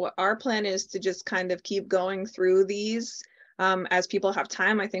 I know our plan is to just kind of keep going through these as people have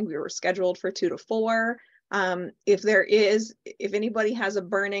time. I think we were scheduled for 2 to 4. If anybody has a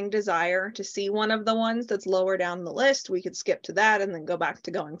burning desire to see one of the ones that's lower down the list, we could skip to that and then go back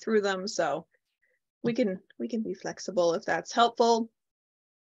to going through them. So we can be flexible if that's helpful.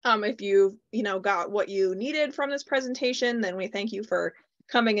 If you've got what you needed from this presentation, then we thank you for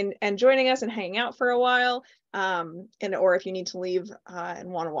coming and joining us and hanging out for a while. Or if you need to leave and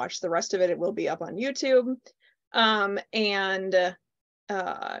want to watch the rest of it, it will be up on YouTube.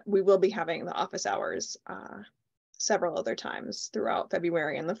 We will be having the office hours several other times throughout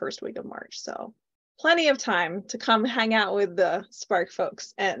February and the first week of March. So plenty of time to come hang out with the Spark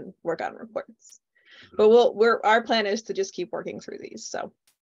folks and work on reports. But our plan is to just keep working through these. So.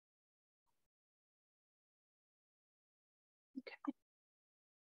 Okay.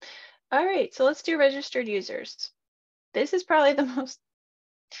 All right, so let's do registered users. This is probably the most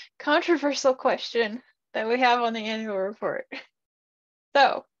controversial question that we have on the annual report.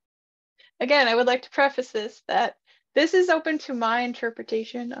 So again, I would like to preface this that this is open to my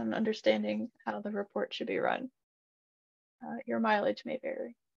interpretation on understanding how the report should be run. Your mileage may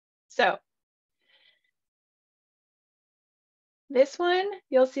vary. So this one,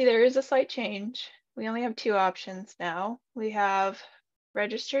 you'll see there is a slight change. We only have 2 options now. We have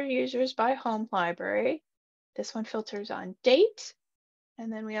registered users by home library. This one filters on date,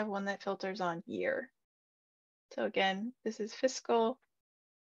 and then we have one that filters on year. So again, this is fiscal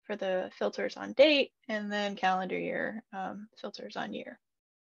for the filters on date, and then calendar year filters on year.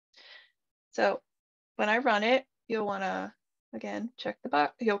 So when I run it, you'll want to, again, check the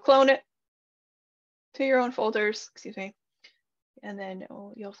box. You'll clone it to your own folders, excuse me, and then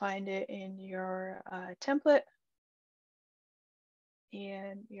you'll find it in your template,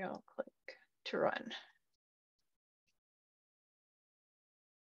 and you'll click to run.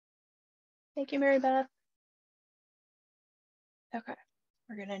 Thank you, Mary Beth. Okay,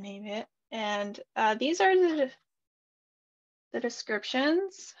 we're gonna name it, and these are the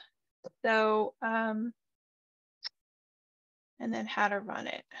descriptions. So, and then how to run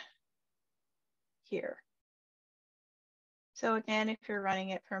it here. So again, if you're running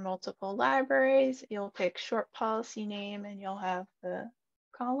it for multiple libraries, you'll pick short policy name and you'll have the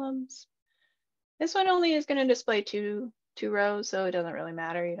columns. This one only is going to display two rows, so it doesn't really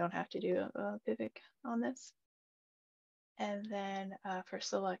matter. You don't have to do a pivot on this. And then for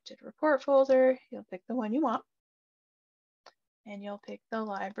selected report folder, you'll pick the one you want. And you'll pick the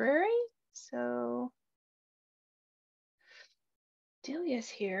library. So Delia's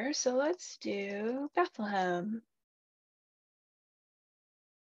here, so let's do Bethlehem.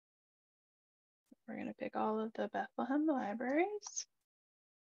 We're going to pick all of the Bethlehem libraries.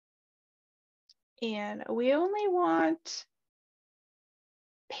 And we only want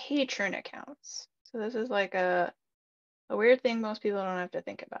patron accounts. So this is like a weird thing most people don't have to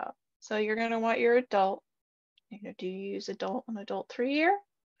think about. So you're going to want your adult. Do you use adult on adult 3 year?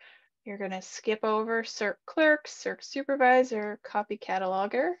 You're going to skip over cert clerk, cert supervisor, copy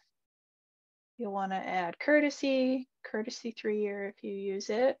cataloger. You'll want to add courtesy 3 year if you use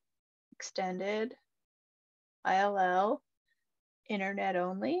it, extended, ILL, internet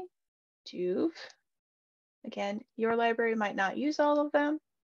only, Juve. Again, your library might not use all of them.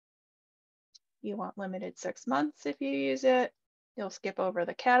 You want limited 6 months if you use it. You'll skip over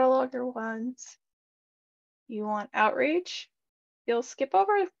the cataloger ones. You want outreach. You'll skip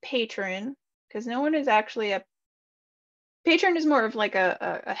over patron because no one is actually a patron is more of like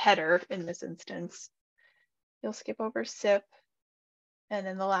a header in this instance. You'll skip over SIP, and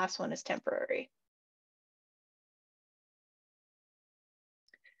then the last one is temporary.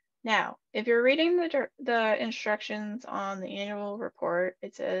 Now, if you're reading the instructions on the annual report,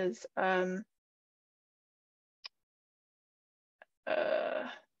 it says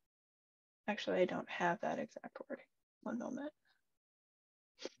actually I don't have that exact wording. One moment.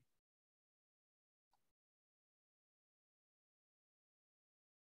 I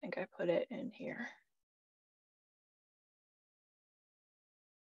think I put it in here.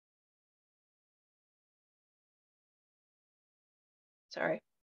 Sorry.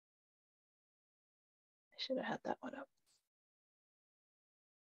 I should have had that one up.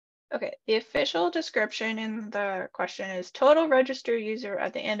 Okay, the official description in the question is total registered user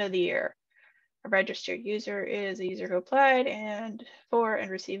at the end of the year. A registered user is a user who applied for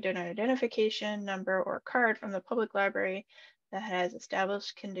and received an identification number or card from the public library that has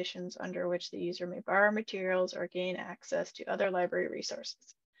established conditions under which the user may borrow materials or gain access to other library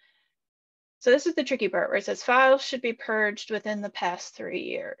resources. So this is the tricky part where it says files should be purged within the past 3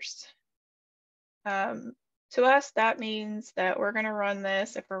 years. To us, that means that we're going to run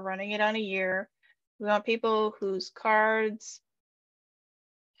this, if we're running it on a year, we want people whose cards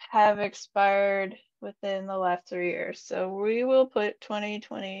have expired within the last 3 years. So we will put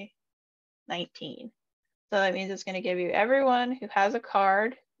 2019. So that means it's going to give you everyone who has a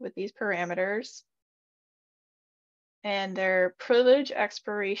card with these parameters and their privilege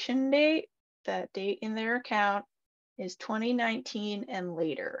expiration date, that date in their account is 2019 and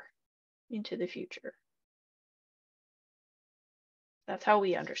later into the future. That's how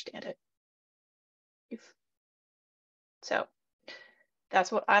we understand it. So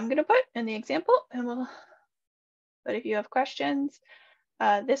that's what I'm going to put in the example, but if you have questions,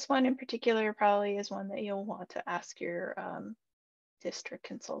 this one in particular probably is one that you'll want to ask your district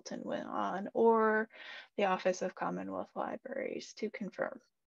consultant on, or the Office of Commonwealth Libraries to confirm.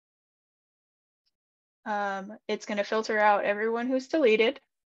 It's going to filter out everyone who's deleted.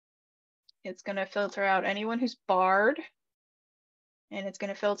 It's going to filter out anyone who's barred. And it's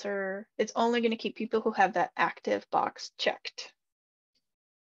going to filter, it's only going to keep people who have that active box checked.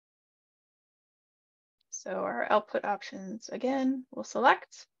 So our output options, again, we'll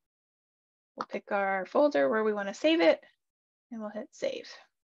select, we'll pick our folder where we want to save it, and we'll hit save.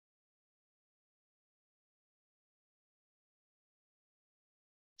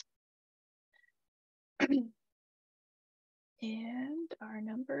 And our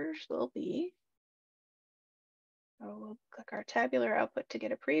numbers will be, we'll click our tabular output to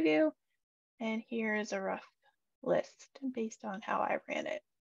get a preview. And here is a rough list based on how I ran it.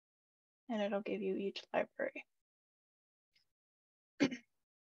 And it'll give you each library.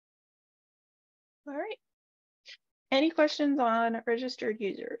 All right. Any questions on registered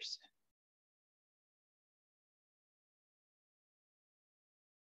users?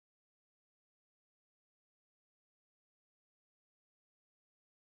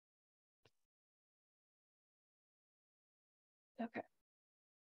 Okay.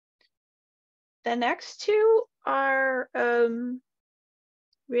 The next two are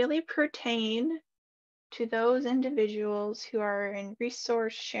really pertain to those individuals who are in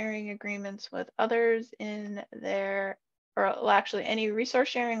resource sharing agreements with others in their, or well, actually any resource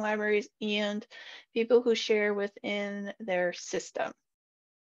sharing libraries and people who share within their system.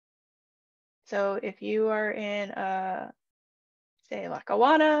 So if you are in say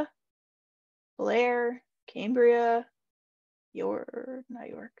Lackawanna, Blair, Cambria, York,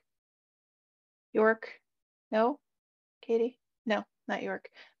 no, Katie, no, not York,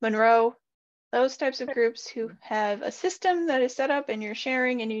 Monroe, those types of groups who have a system that is set up and you're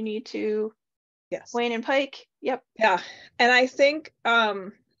sharing and you need to, Yes. Wayne and Pike, yep. Yeah, and I think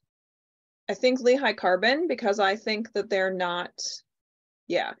Lehigh Carbon, because I think that they're not,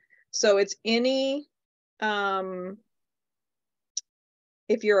 yeah. So it's any, if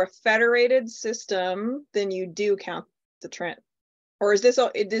you're a federated system, then you do count the or is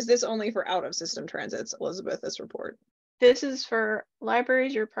this only for out of system transits, Elizabeth, this report? This is for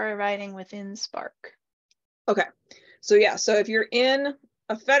libraries you're providing within Spark. Okay, so yeah, so if you're in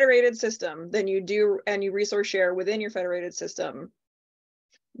a federated system, then you do, and you resource share within your federated system,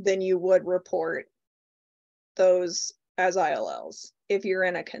 then you would report those as ILLs. If you're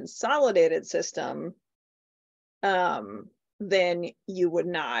in a consolidated system, then you would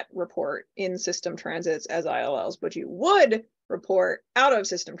not report in system transits as ILLs, but you would report out of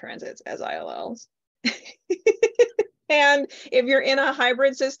system transits as ILLs. And if you're in a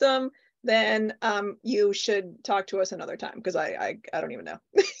hybrid system, then you should talk to us another time, because I don't even know.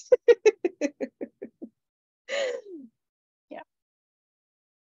 Yeah.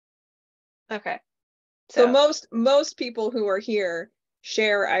 Okay. So most people who are here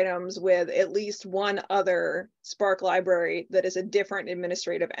share items with at least one other Spark library that is a different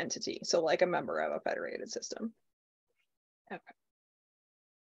administrative entity. So like a member of a federated system. Okay.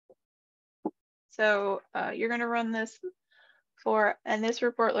 So you're going to run this and this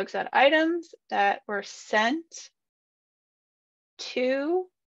report looks at items that were sent to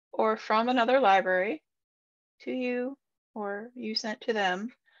or from another library to you, or you sent to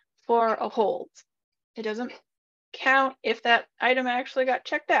them for a hold. It doesn't count if that item actually got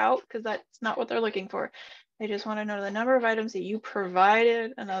checked out, because that's not what they're looking for. They just want to know the number of items that you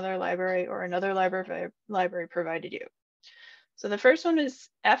provided another library or another library provided you. So the first one is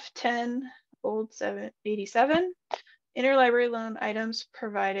F10 old 787, interlibrary loan items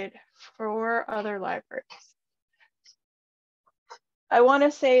provided for other libraries. I want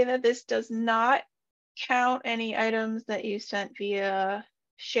to say that this does not count any items that you sent via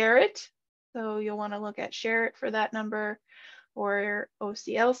ShareIt. So you'll want to look at ShareIt for that number, or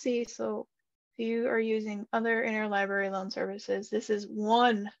OCLC. So if you are using other interlibrary loan services, this is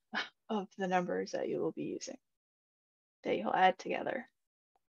one of the numbers that you will be using, that you'll add together.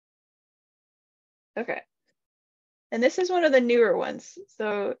 Okay. And this is one of the newer ones.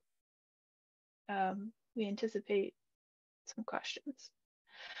 So we anticipate some questions.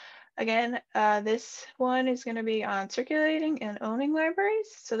 Again, this one is going to be on circulating and owning libraries.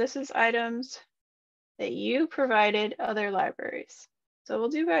 So this is items that you provided other libraries. So we'll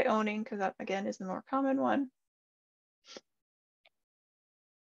do by owning, because that again is the more common one.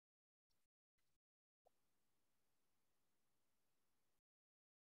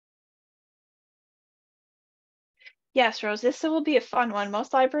 Yes, Rose, this will be a fun one.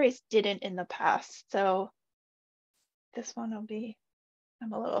 Most libraries didn't in the past. So this one will be,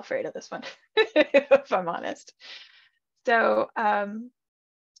 I'm a little afraid of this one, if I'm honest. So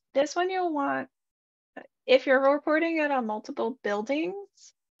this one you'll want, if you're reporting it on multiple buildings,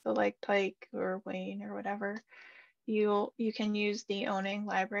 so like Pike or Wayne or whatever, you can use the owning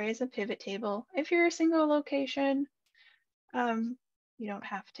library as a pivot table. If you're a single location, you don't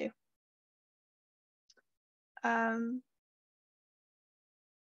have to.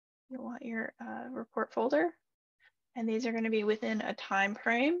 You'll want your report folder, and these are going to be within a time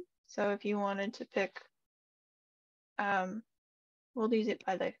frame. So if you wanted to pick, we'll use it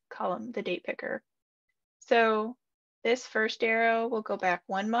by the column, the date picker. So this first arrow will go back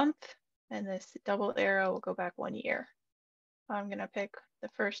 1 month, and this double arrow will go back 1 year. I'm going to pick the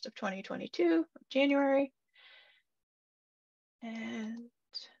 1st of 2022, January. And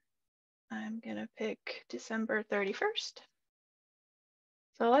I'm going to pick December 31st.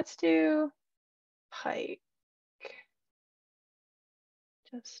 So let's do Pike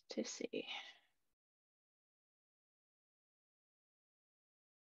just to see.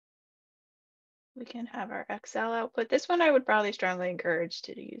 We can have our Excel output. This one I would probably strongly encourage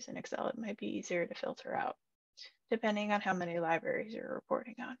to use in Excel. It might be easier to filter out depending on how many libraries you're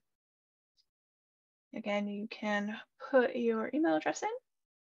reporting on. Again, you can put your email address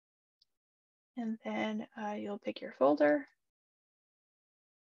in, and then you'll pick your folder,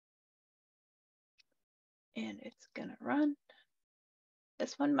 and it's gonna run.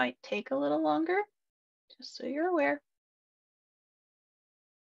 This one might take a little longer, just so you're aware.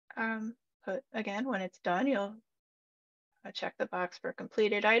 But again, when it's done, you'll check the box for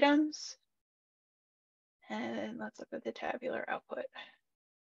completed items. And let's look at the tabular output.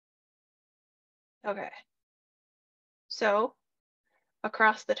 Okay. So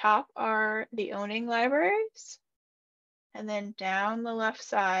across the top are the owning libraries. And then down the left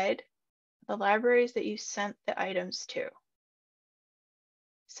side, the libraries that you sent the items to.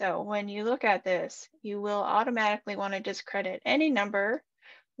 So when you look at this, you will automatically want to discredit any number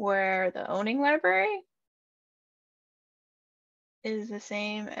where the owning library is the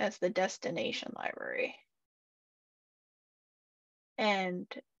same as the destination library. And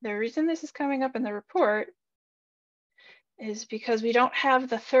the reason this is coming up in the report is because we don't have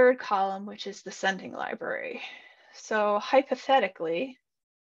the third column, which is the sending library. So hypothetically,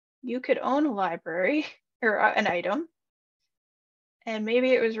 you could own a library or an item, and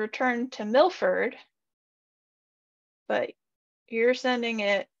maybe it was returned to Milford, but you're sending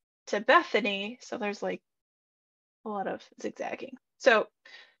it to Bethany, so there's like a lot of zigzagging. So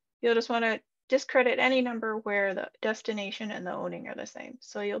you'll just want to discredit any number where the destination and the owning are the same.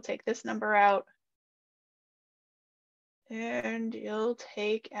 So you'll take this number out, and you'll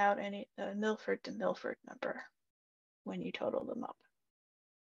take out any Milford to Milford number when you total them up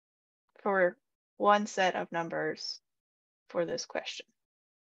for one set of numbers for this question.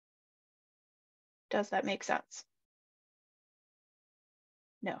 Does that make sense?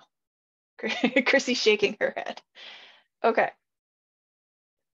 No. Chrissy's shaking her head. Okay.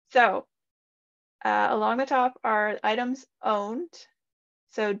 So along the top are items owned.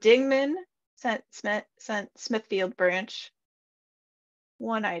 So Dingman sent Smithfield branch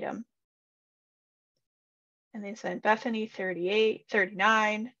one item. And they sent Bethany 38,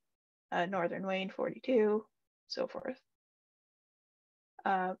 39, Northern Wayne 42, so forth.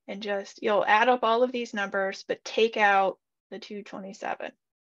 And just, you'll add up all of these numbers, but take out the 227.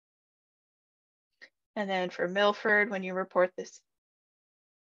 And then for Milford, when you report this,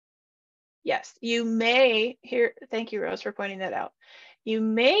 yes, you may, here, thank you, Rose, for pointing that out. You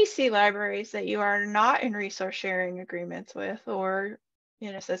may see libraries that you are not in resource sharing agreements with or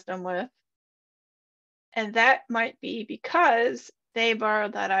in a system with. And that might be because they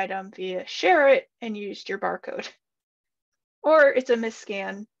borrowed that item via share it and used your barcode. Or it's a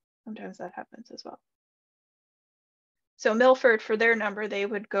misscan. Sometimes that happens as well. So Milford, for their number, they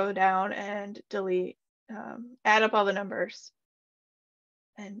would go down and delete, add up all the numbers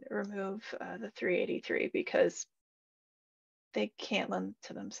and remove the 383 because they can't lend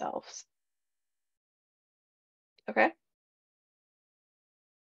to themselves. Okay?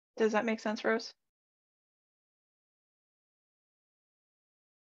 Does that make sense, Rose?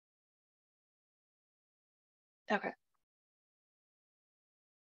 Okay.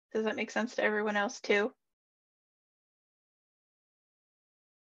 Does that make sense to everyone else too?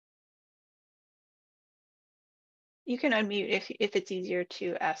 You can unmute if it's easier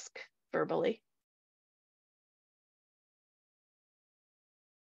to ask verbally.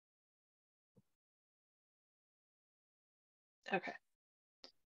 Okay.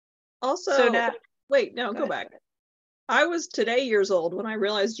 Also, so now, wait, no, go back. I was today years old when I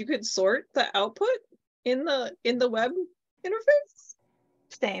realized you could sort the output in the web interface.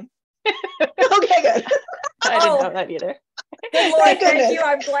 Same. Okay, good. I didn't know that either. Good Lord, thank you.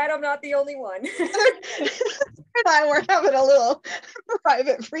 I'm glad I'm not the only one. And I were having a little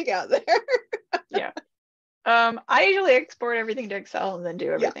private freak out there. Yeah. I usually export everything to Excel and then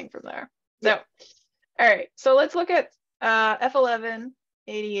do everything from there. So, all right. So let's look at F11,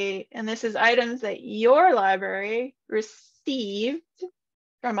 88, and this is items that your library received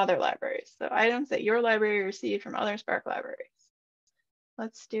from other libraries. So items that your library received from other Spark libraries.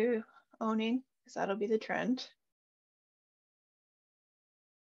 Let's do owning, because that'll be the trend.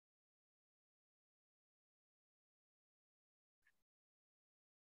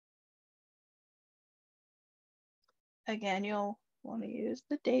 again, you'll want to use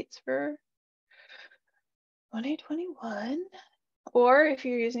the dates for 2021, or if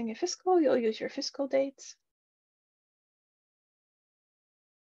you're using a fiscal, you'll use your fiscal dates.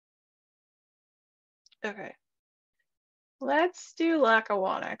 Okay, let's do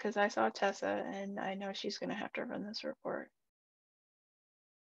Lackawanna because I saw Tessa and I know she's going to have to run this report.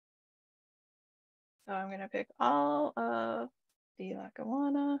 So I'm going to pick all of the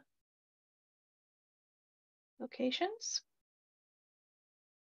Lackawanna locations.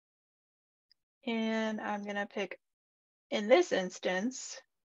 And I'm going to pick, in this instance,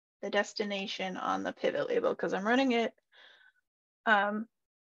 the destination on the pivot label because I'm running it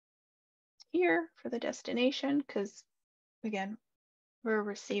here for the destination because, again, we're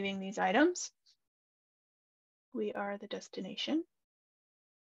receiving these items. We are the destination.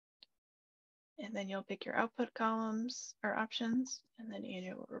 And then you'll pick your output columns or options and then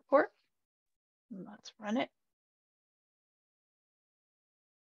annual report. And let's run it.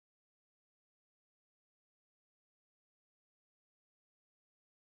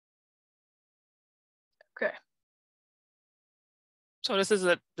 Okay. So this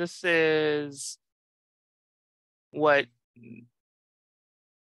is what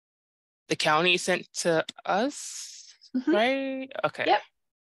the county sent to us, right? Okay. Yep.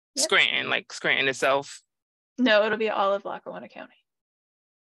 Scranton, like Scranton itself. No, it'll be all of Lackawanna County.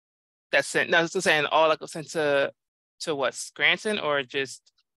 That's sent. No, it's saying all like sent to what, Scranton, or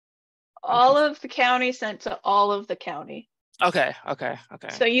just all of the county sent to all of the county. Okay.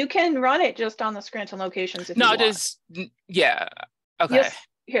 So you can run it just on the Scranton locations if you want. Just yeah. Okay. Yes.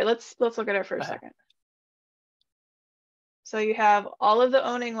 Here, let's look at it for a second. So you have all of the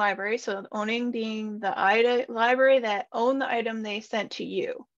owning libraries. So owning being the library that own the item they sent to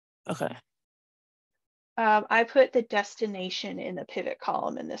you. Okay. I put the destination in the pivot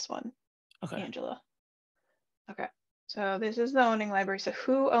column in this one. Okay. Angela. Okay. So this is the owning library. So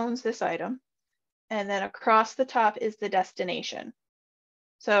who owns this item? And then across the top is the destination.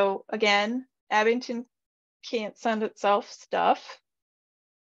 So again, Abington can't send itself stuff.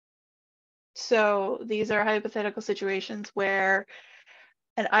 So these are hypothetical situations where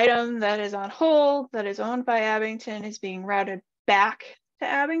an item that is on hold, that is owned by Abington, is being routed back to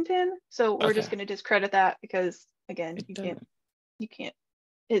Abington. So we're just going to discredit that because, again, you can't,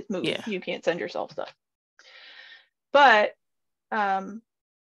 it's moved. Yeah. You can't send yourself stuff. But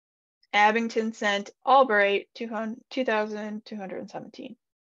Abington sent Albright 2,217.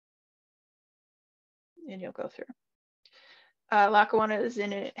 And you'll go through. Lackawanna is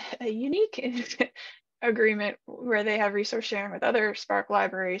in a unique agreement where they have resource sharing with other Spark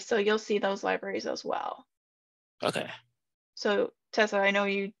libraries. So you'll see those libraries as well. Okay. So Tessa, I know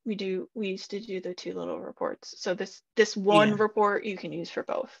we used to do the two little reports. So this one report you can use for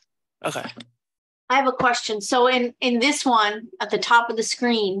both. Okay. I have a question. So in this one at the top of the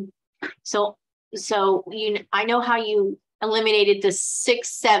screen, so I know how you eliminated the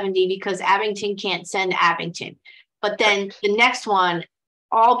 670 because Abington can't send Abington. But then the next one,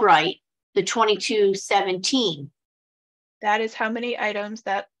 Albright, the 2217. That is how many items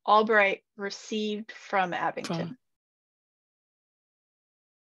that Albright received from Abington.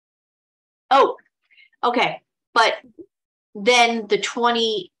 Oh, okay. But then the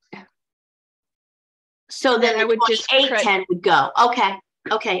 20. So then the 2810 would go.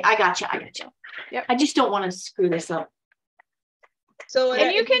 Okay, I got you. Yep. I just don't want to screw this up. So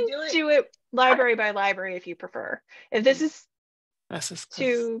and you can do it library by library if you prefer. If this is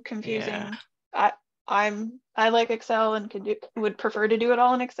too confusing, I like Excel and would prefer to do it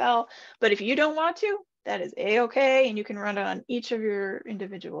all in Excel. But if you don't want to, that is a-okay, and you can run it on each of your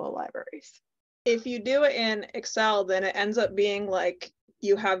individual libraries. If you do it in Excel, then it ends up being like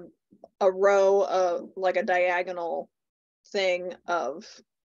you have a row of like a diagonal thing of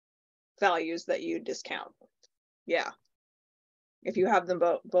values that you discount. Yeah. If you have them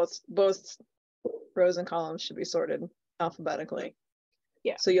both rows and columns should be sorted alphabetically.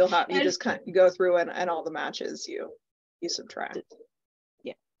 Yeah. So you just you go through and all the matches you subtract.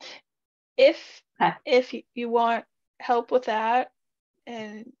 Yeah. If you want help with that,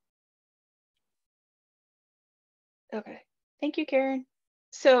 and okay, thank you, Karen.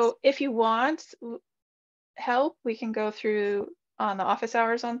 So if you want help, we can go through on the office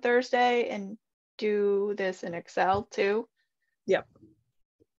hours on Thursday and do this in Excel too. Yep.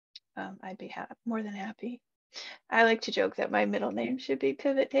 I'd be more than happy. I like to joke that my middle name should be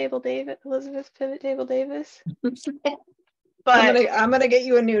Pivot Table Davis, Elizabeth Pivot Table Davis. But I'm gonna get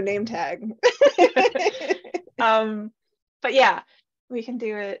you a new name tag. But yeah, we can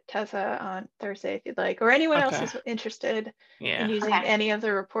do it, Tessa, on Thursday if you'd like, or anyone else who's interested in using any of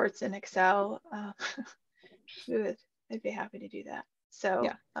the reports in Excel. I'd be happy to do that. So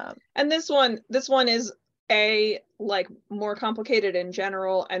yeah. And this one is like more complicated in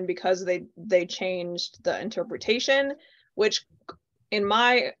general, and because they changed the interpretation, which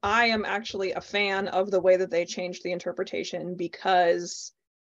I am actually a fan of the way that they changed the interpretation, because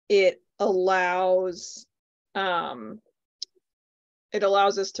it allows us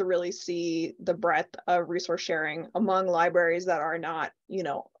to really see the breadth of resource sharing among libraries that are not,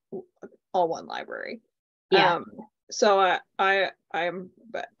 all one library. Yeah. So I'm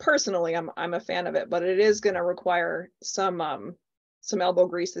personally I'm a fan of it, but it is going to require some elbow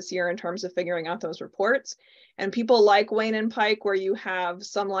grease this year in terms of figuring out those reports. And people like Wayne and Pike, where you have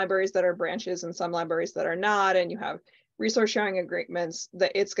some libraries that are branches and some libraries that are not, and you have resource sharing agreements,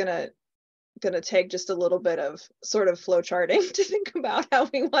 that it's going to take just a little bit of sort of flow charting to think about how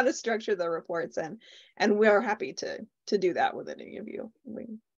we want to structure the reports, and we are happy to do that with any of you.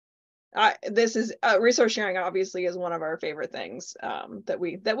 This is resource sharing obviously is one of our favorite things that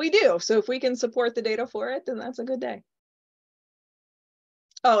we do. So if we can support the data for it, then that's a good day.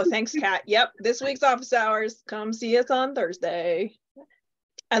 Oh, thanks, Kat. Yep, this week's office hours. Come see us on Thursday.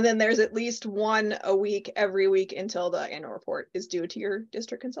 And then there's at least one a week every week until the annual report is due to your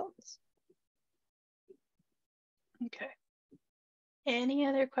district consultants. Okay. Any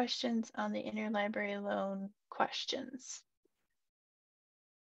other questions on the interlibrary loan questions?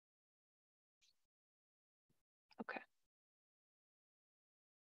 Okay.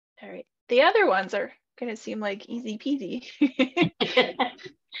 All right. The other ones are going to seem like easy peasy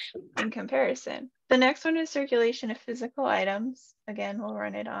in comparison. The next one is circulation of physical items. Again, we'll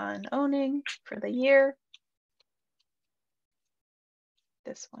run it on owning for the year.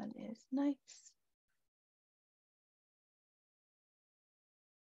 This one is nice.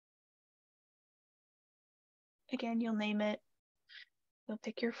 Again, you'll name it. You'll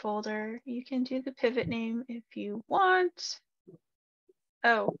pick your folder. You can do the pivot name if you want.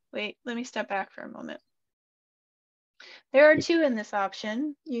 Oh, wait, let me step back for a moment. There are two in this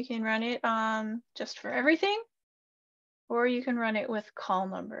option. You can run it just for everything, or you can run it with call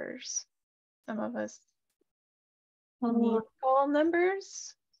numbers. Some of us need call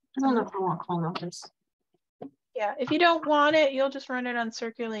numbers. I don't know if I want call numbers. Yeah, if you don't want it, you'll just run it on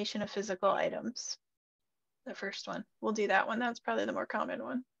circulation of physical items. The first one, we'll do that one. That's probably the more common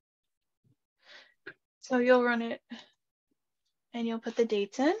one. So you'll run it and you'll put the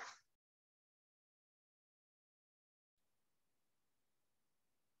dates in.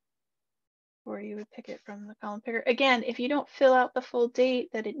 Or you would pick it from the column picker. Again, if you don't fill out the full date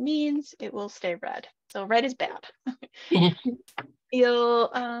that it means, it will stay red. So red is bad. You'll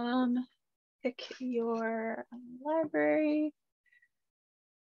pick your library.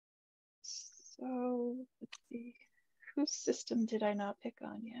 So let's see, whose system did I not pick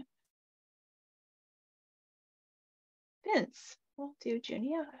on yet? Vince, we'll do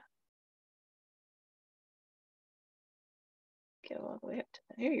Juniata. Go all the way up to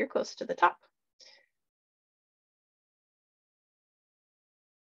there. You're close to the top.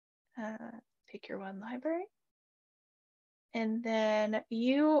 Pick your one library. And then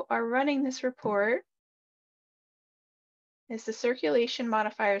you are running this report as the circulation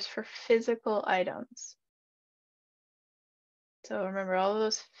modifiers for physical items. So remember all of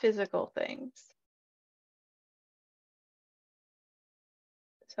those physical things.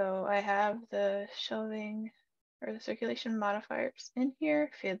 So I have the shelving or the circulation modifiers in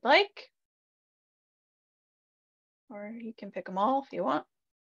here if you'd like. Or you can pick them all if you want.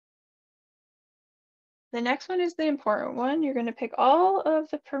 The next one is the important one. You're going to pick all of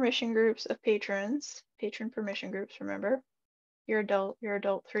the permission groups of patrons, patron permission groups, remember, your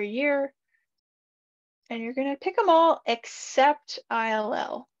adult 3 year, and you're going to pick them all except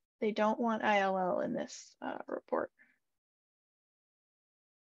ILL. They don't want ILL in this report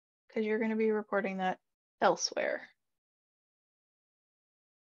because you're going to be reporting that elsewhere.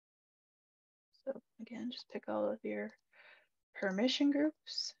 So again, just pick all of your permission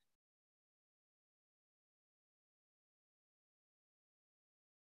groups.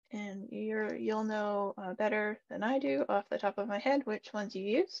 And you'll know better than I do off the top of my head which ones you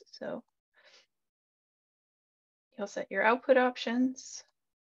use. So you'll set your output options.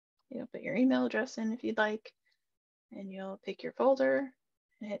 You'll put your email address in if you'd like, and you'll pick your folder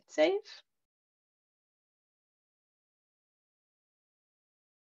and hit save.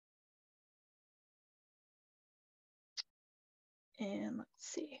 And let's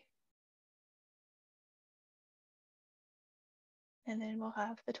see. And then we'll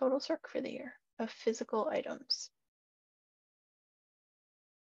have the total circ for the year of physical items.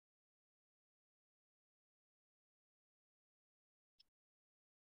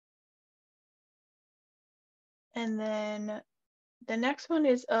 And then the next one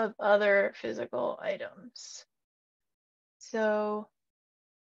is of other physical items. So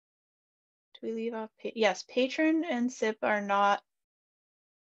do we leave off? Yes, patron and SIP are not.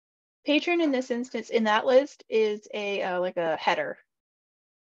 Patron in this instance, in that list, is a like a header,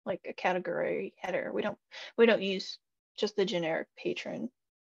 like a category header. We don't use just the generic patron.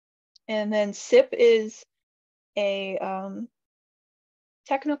 And then SIP is a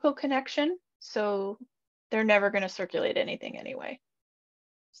technical connection, so they're never going to circulate anything anyway.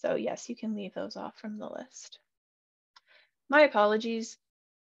 So yes, you can leave those off from the list. My apologies.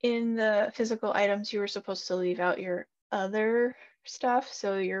 In the physical items, you were supposed to leave out your other stuff.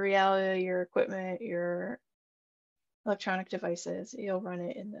 So your reality, your equipment, your electronic devices, you'll run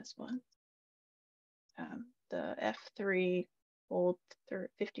it in this one. The F3 old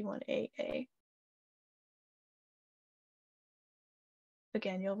 51AA.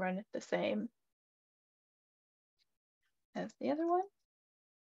 Again, you'll run it the same as the other one.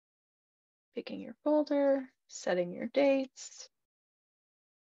 Picking your folder, setting your dates.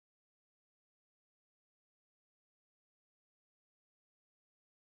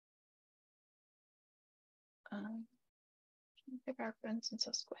 Pick our friends in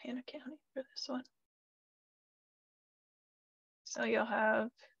Susquehanna County for this one. So you'll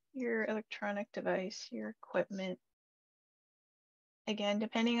have your electronic device, your equipment. Again,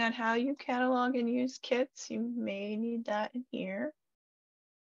 depending on how you catalog and use kits, you may need that in here.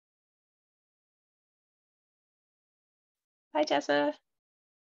 Hi, Tessa.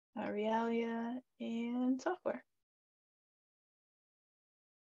 Realia and software.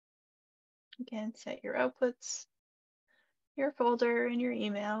 Again, set your outputs, your folder, and your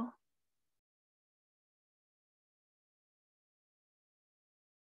email.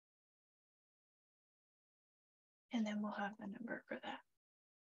 And then we'll have the number for that.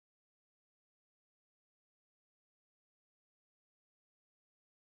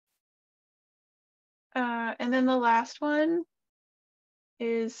 And then the last one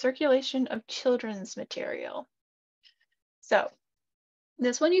is circulation of children's material. So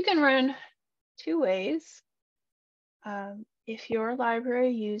this one you can run two ways. If your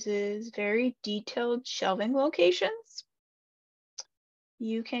library uses very detailed shelving locations,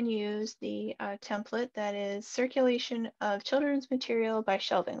 you can use the template that is circulation of children's material by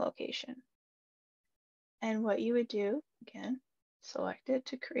shelving location. And what you would do, again, select it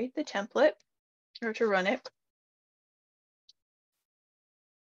to create the template or to run it.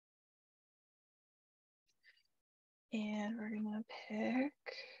 And we're gonna pick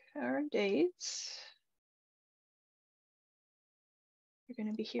our dates. You're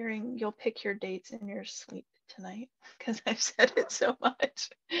gonna be hearing, you'll pick your dates in your sleep tonight because I've said it so much.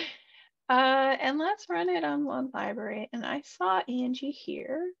 And let's run it on one library. And I saw Angie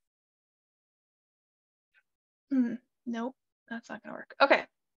here. Nope, that's not gonna work. Okay,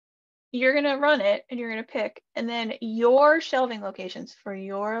 you're gonna run it and you're gonna pick, and then your shelving locations for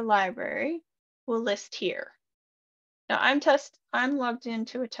your library will list here. Now I'm logged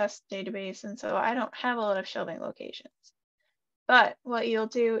into a test database, and so I don't have a lot of shelving locations. But what you'll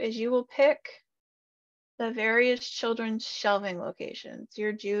do is you will pick the various children's shelving locations,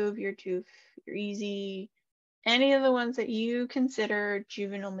 your Juve, your Tooth, your Easy, any of the ones that you consider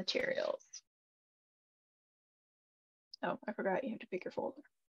juvenile materials. Oh, I forgot you have to pick your folder.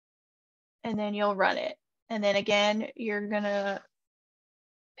 And then you'll run it. And then again, you're gonna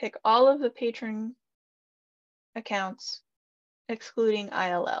pick all of the patron accounts, excluding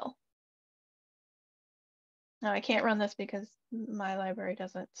ILL. Now I can't run this because my library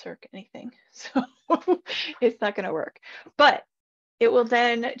doesn't circ anything, so it's not gonna work. But it will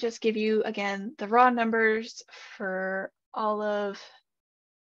then just give you, again, the raw numbers for all of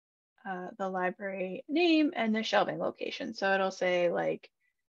the library name and the shelving location. So it'll say like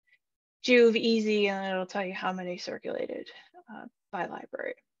Juve Easy, and it'll tell you how many circulated by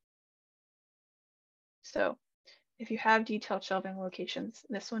library. So if you have detailed shelving locations,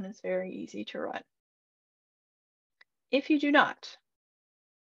 this one is very easy to run. If you do not,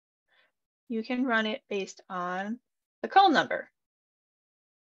 you can run it based on the call number.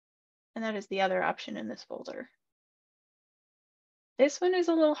 And that is the other option in this folder. This one is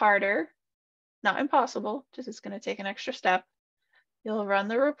a little harder, not impossible, just it's going to take an extra step. You'll run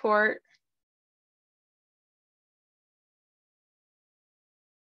the report.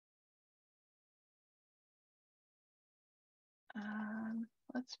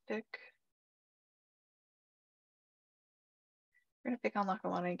 Let's pick. We're going to pick on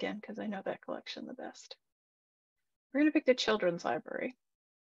Lackawanna again because I know that collection the best. We're going to pick the children's library.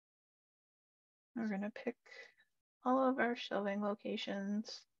 We're going to pick all of our shelving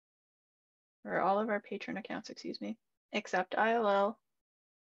locations. or all of our patron accounts, excuse me, except ILL.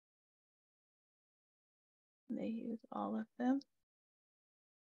 They use all of them.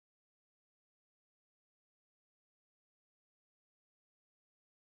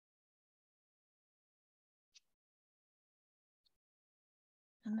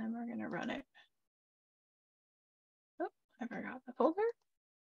 And then we're going to run it. Oh, I forgot the folder.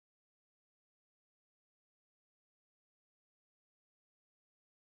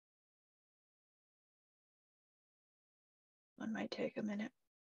 One might take a minute.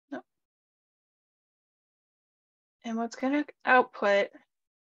 Nope. And what's going to output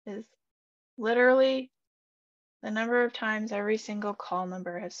is literally the number of times every single call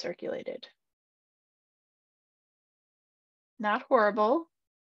number has circulated. Not horrible,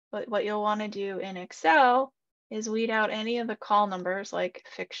 but what you'll want to do in Excel is weed out any of the call numbers like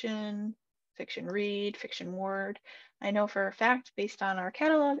fiction, fiction read, fiction word. I know for a fact, based on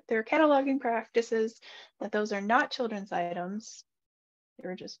their cataloging practices, that those are not children's items. They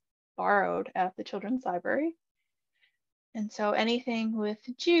were just borrowed at the children's library. And so anything with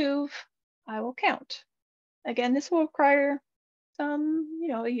Juve, I will count. Again, this will require some,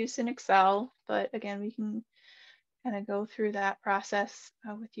 use in Excel, but again, we can kind of go through that process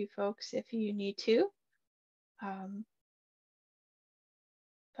with you folks if you need to.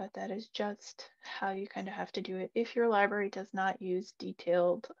 But that is just how you kind of have to do it if your library does not use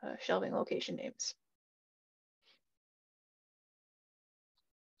detailed shelving location names.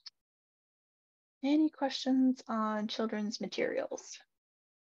 Any questions on children's materials?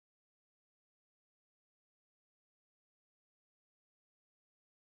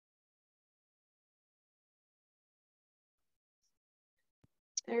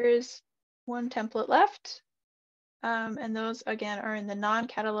 There is one template left, and those again are in the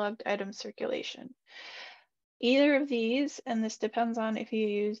non-cataloged item circulation. Either of these, and this depends on if you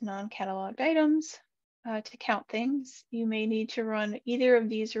use non-cataloged items to count things, you may need to run either of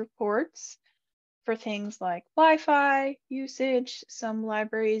these reports for things like Wi-Fi usage. Some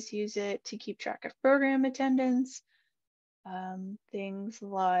libraries use it to keep track of program attendance. Things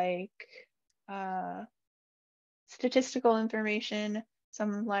like statistical information.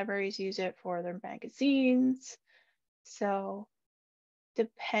 Some libraries use it for their magazines. So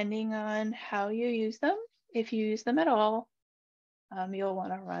depending on how you use them, if you use them at all, you'll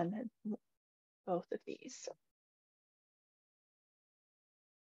want to run both of these.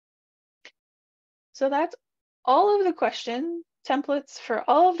 So that's all of the question templates for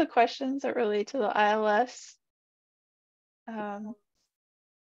all of the questions that relate to the ILS. Are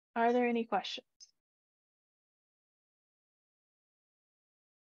there any questions?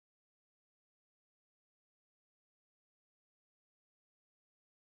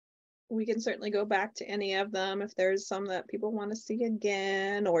 We can certainly go back to any of them if there's some that people want to see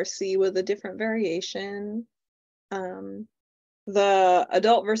again or see with a different variation. The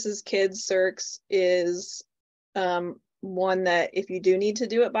adult versus kids circs is one that if you do need to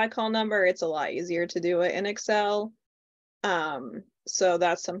do it by call number, it's a lot easier to do it in Excel. So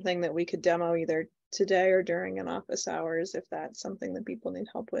that's something that we could demo either today or during an office hours if that's something that people need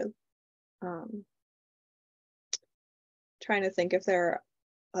help with. Trying to think if there are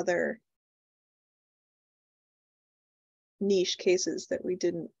other niche cases that we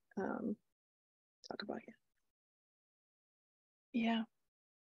didn't talk about yet. Yeah.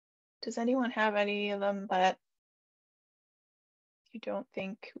 Does anyone have any of them that you don't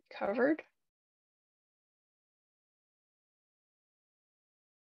think we covered?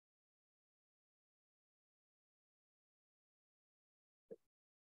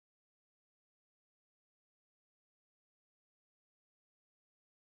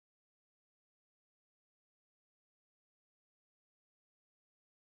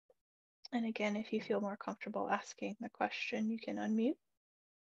 And again, if you feel more comfortable asking the question, you can unmute.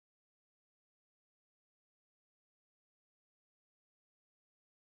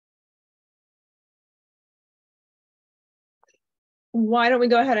 Why don't we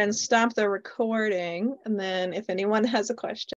go ahead and stop the recording, and then if anyone has a question